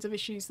the kinds of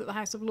issues that the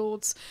House of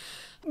Lords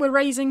were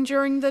raising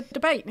during the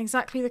debate, and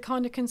exactly the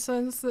kind of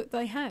concerns that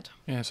they had.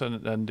 Yes,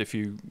 and if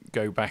you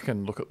go back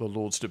and look at the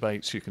Lords'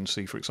 debates, you can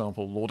see, for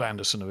example, Lord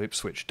Anderson of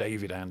Ipswich,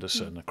 David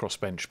Anderson, a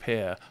crossbench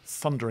peer,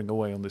 thundering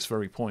away on this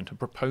very point and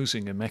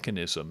proposing a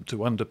mechanism to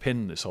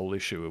underpin this whole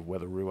issue of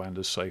whether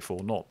Rwanda's safe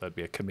or not. There'd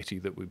be a committee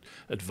that would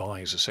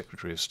advise the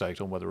Secretary of State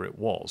on whether it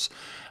was.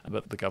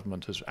 But the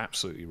government has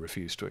absolutely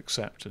refused to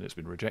accept, and it's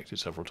been rejected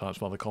several times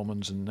by the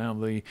Commons, and now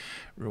the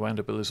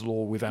Rwanda Bill is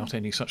law without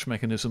any such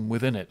mechanism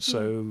within it.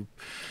 So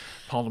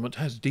Parliament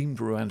has deemed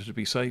Rwanda to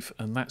be safe,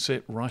 and that's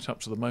it, right up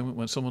to the moment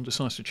when someone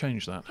decides to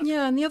change that.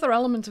 Yeah, and the other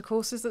element, of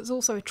course, is that there's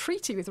also a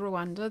treaty with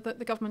Rwanda that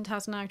the government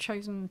has now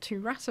chosen to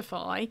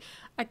ratify,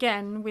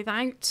 again,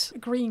 without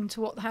agreeing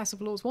to what the House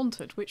of Lords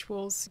wanted, which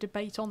was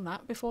debate on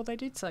that before they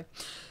did so.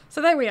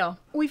 So there we are.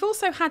 We've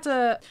also had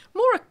a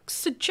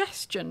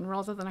suggestion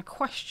rather than a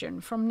question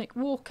from Nick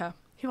Walker,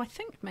 who I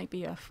think may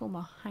be a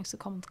former House of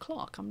Commons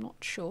clerk, I'm not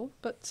sure,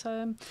 but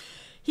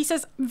he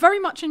says, very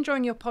much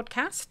enjoying your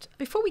podcast.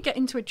 Before we get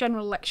into a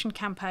general election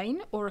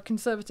campaign or a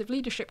Conservative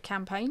leadership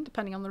campaign,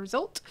 depending on the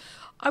result,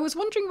 I was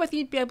wondering whether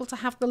you'd be able to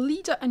have the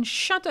leader and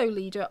shadow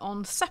leader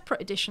on separate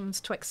editions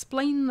to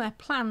explain their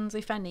plans,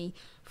 if any,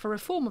 for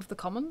reform of the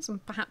Commons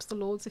and perhaps the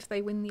Lords if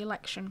they win the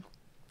election.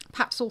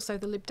 Perhaps also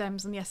the Lib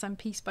Dems and the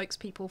SNP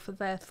spokespeople for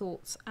their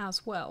thoughts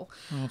as well.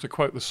 Well, to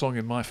quote the song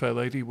in My Fair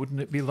Lady, wouldn't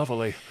it be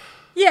lovely?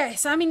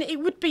 Yes, I mean, it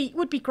would be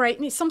great.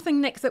 And it's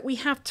something, Nick, that we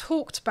have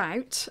talked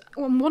about.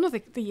 And one of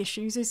the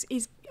issues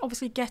is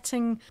obviously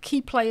getting key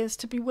players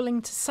to be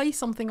willing to say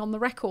something on the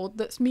record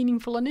that's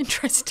meaningful and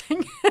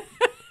interesting.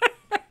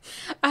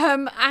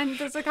 And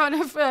there's a kind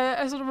of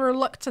a sort of a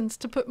reluctance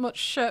to put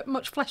much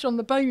flesh on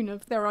the bone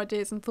of their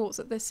ideas and thoughts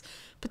at this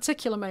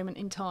particular moment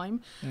in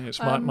time. Yeah, it's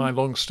my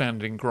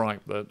long-standing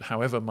gripe that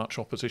however much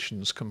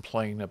oppositions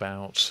complain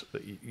about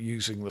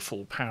using the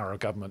full power of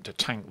government to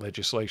tank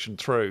legislation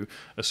through,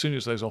 as soon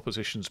as those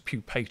oppositions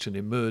pupate and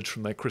emerge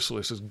from their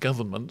chrysalis as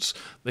governments,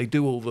 they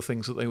do all the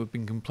things that they have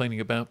been complaining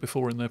about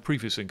before in their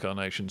previous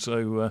incarnation.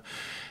 So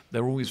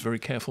they're always very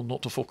careful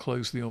not to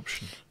foreclose the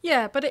option.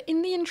 Yeah, but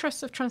in the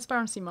interest of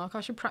transparency, Mark,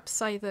 I should perhaps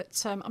say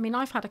that,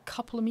 I've had a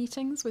couple of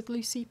meetings with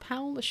Lucy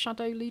Powell, the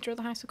shadow leader of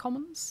the House of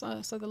Commons,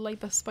 so the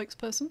Labour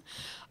spokesperson,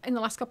 in the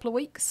last couple of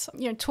weeks,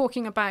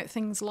 talking about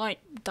things like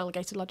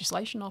delegated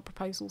legislation, our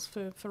proposals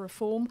for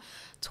reform,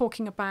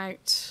 talking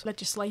about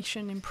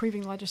legislation,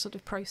 improving the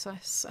legislative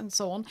process and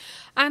so on.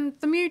 And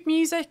the mood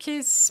music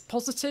is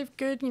positive,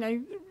 good,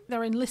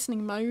 they're in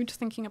listening mode,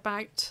 thinking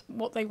about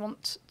what they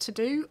want to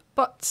do,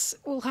 but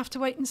we'll have to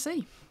wait and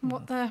see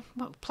what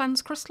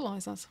plans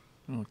crystallise as.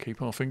 We'll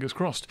keep our fingers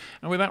crossed.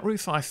 And with that,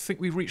 Ruth, I think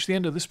we've reached the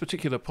end of this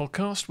particular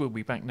podcast. We'll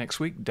be back next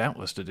week,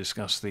 doubtless to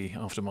discuss the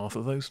aftermath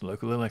of those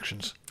local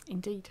elections.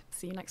 Indeed.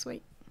 See you next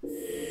week.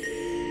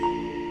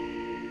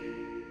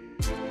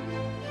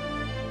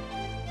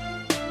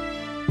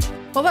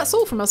 Well, that's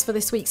all from us for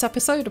this week's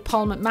episode of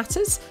Parliament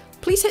Matters.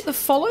 Please hit the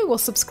follow or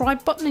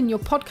subscribe button in your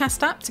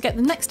podcast app to get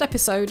the next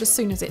episode as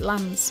soon as it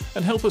lands.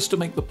 And help us to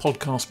make the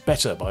podcast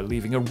better by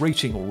leaving a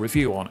rating or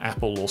review on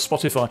Apple or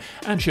Spotify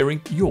and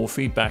sharing your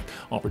feedback.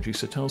 Our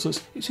producer tells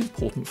us it's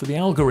important for the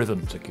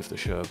algorithm to give the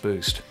show a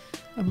boost.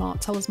 And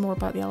Mark, tell us more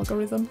about the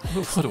algorithm.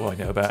 Well, what do I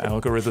know about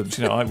algorithms?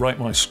 I write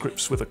my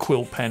scripts with a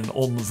quill pen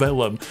on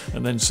vellum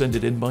and then send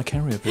it in by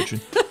carrier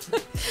pigeon.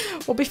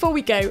 Well, before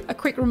we go, a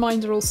quick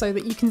reminder also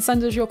that you can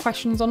send us your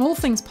questions on all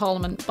things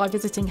Parliament by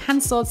visiting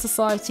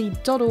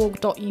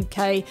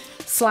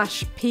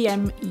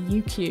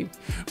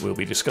hansardsociety.org.uk/PMEUQ. We'll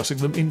be discussing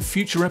them in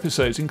future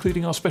episodes,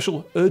 including our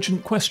special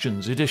Urgent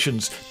Questions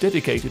editions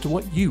dedicated to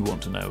what you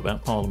want to know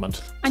about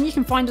Parliament. And you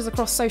can find us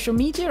across social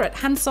media at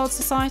Hansard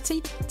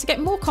Society to get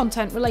more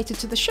content related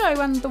to the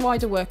show and the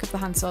wider work of the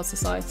Hansard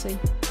Society.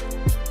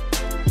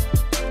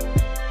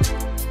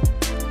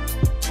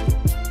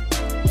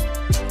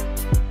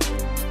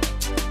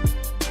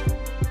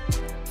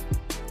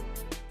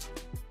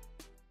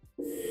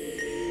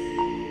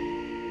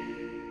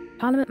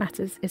 Parliament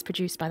Matters is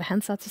produced by the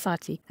Hansard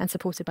Society and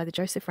supported by the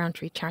Joseph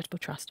Rowntree Charitable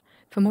Trust.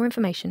 For more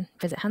information,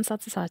 visit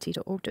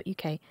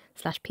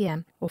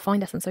hansardsociety.org.uk/pm or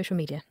find us on social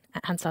media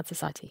at Hansard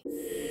Society.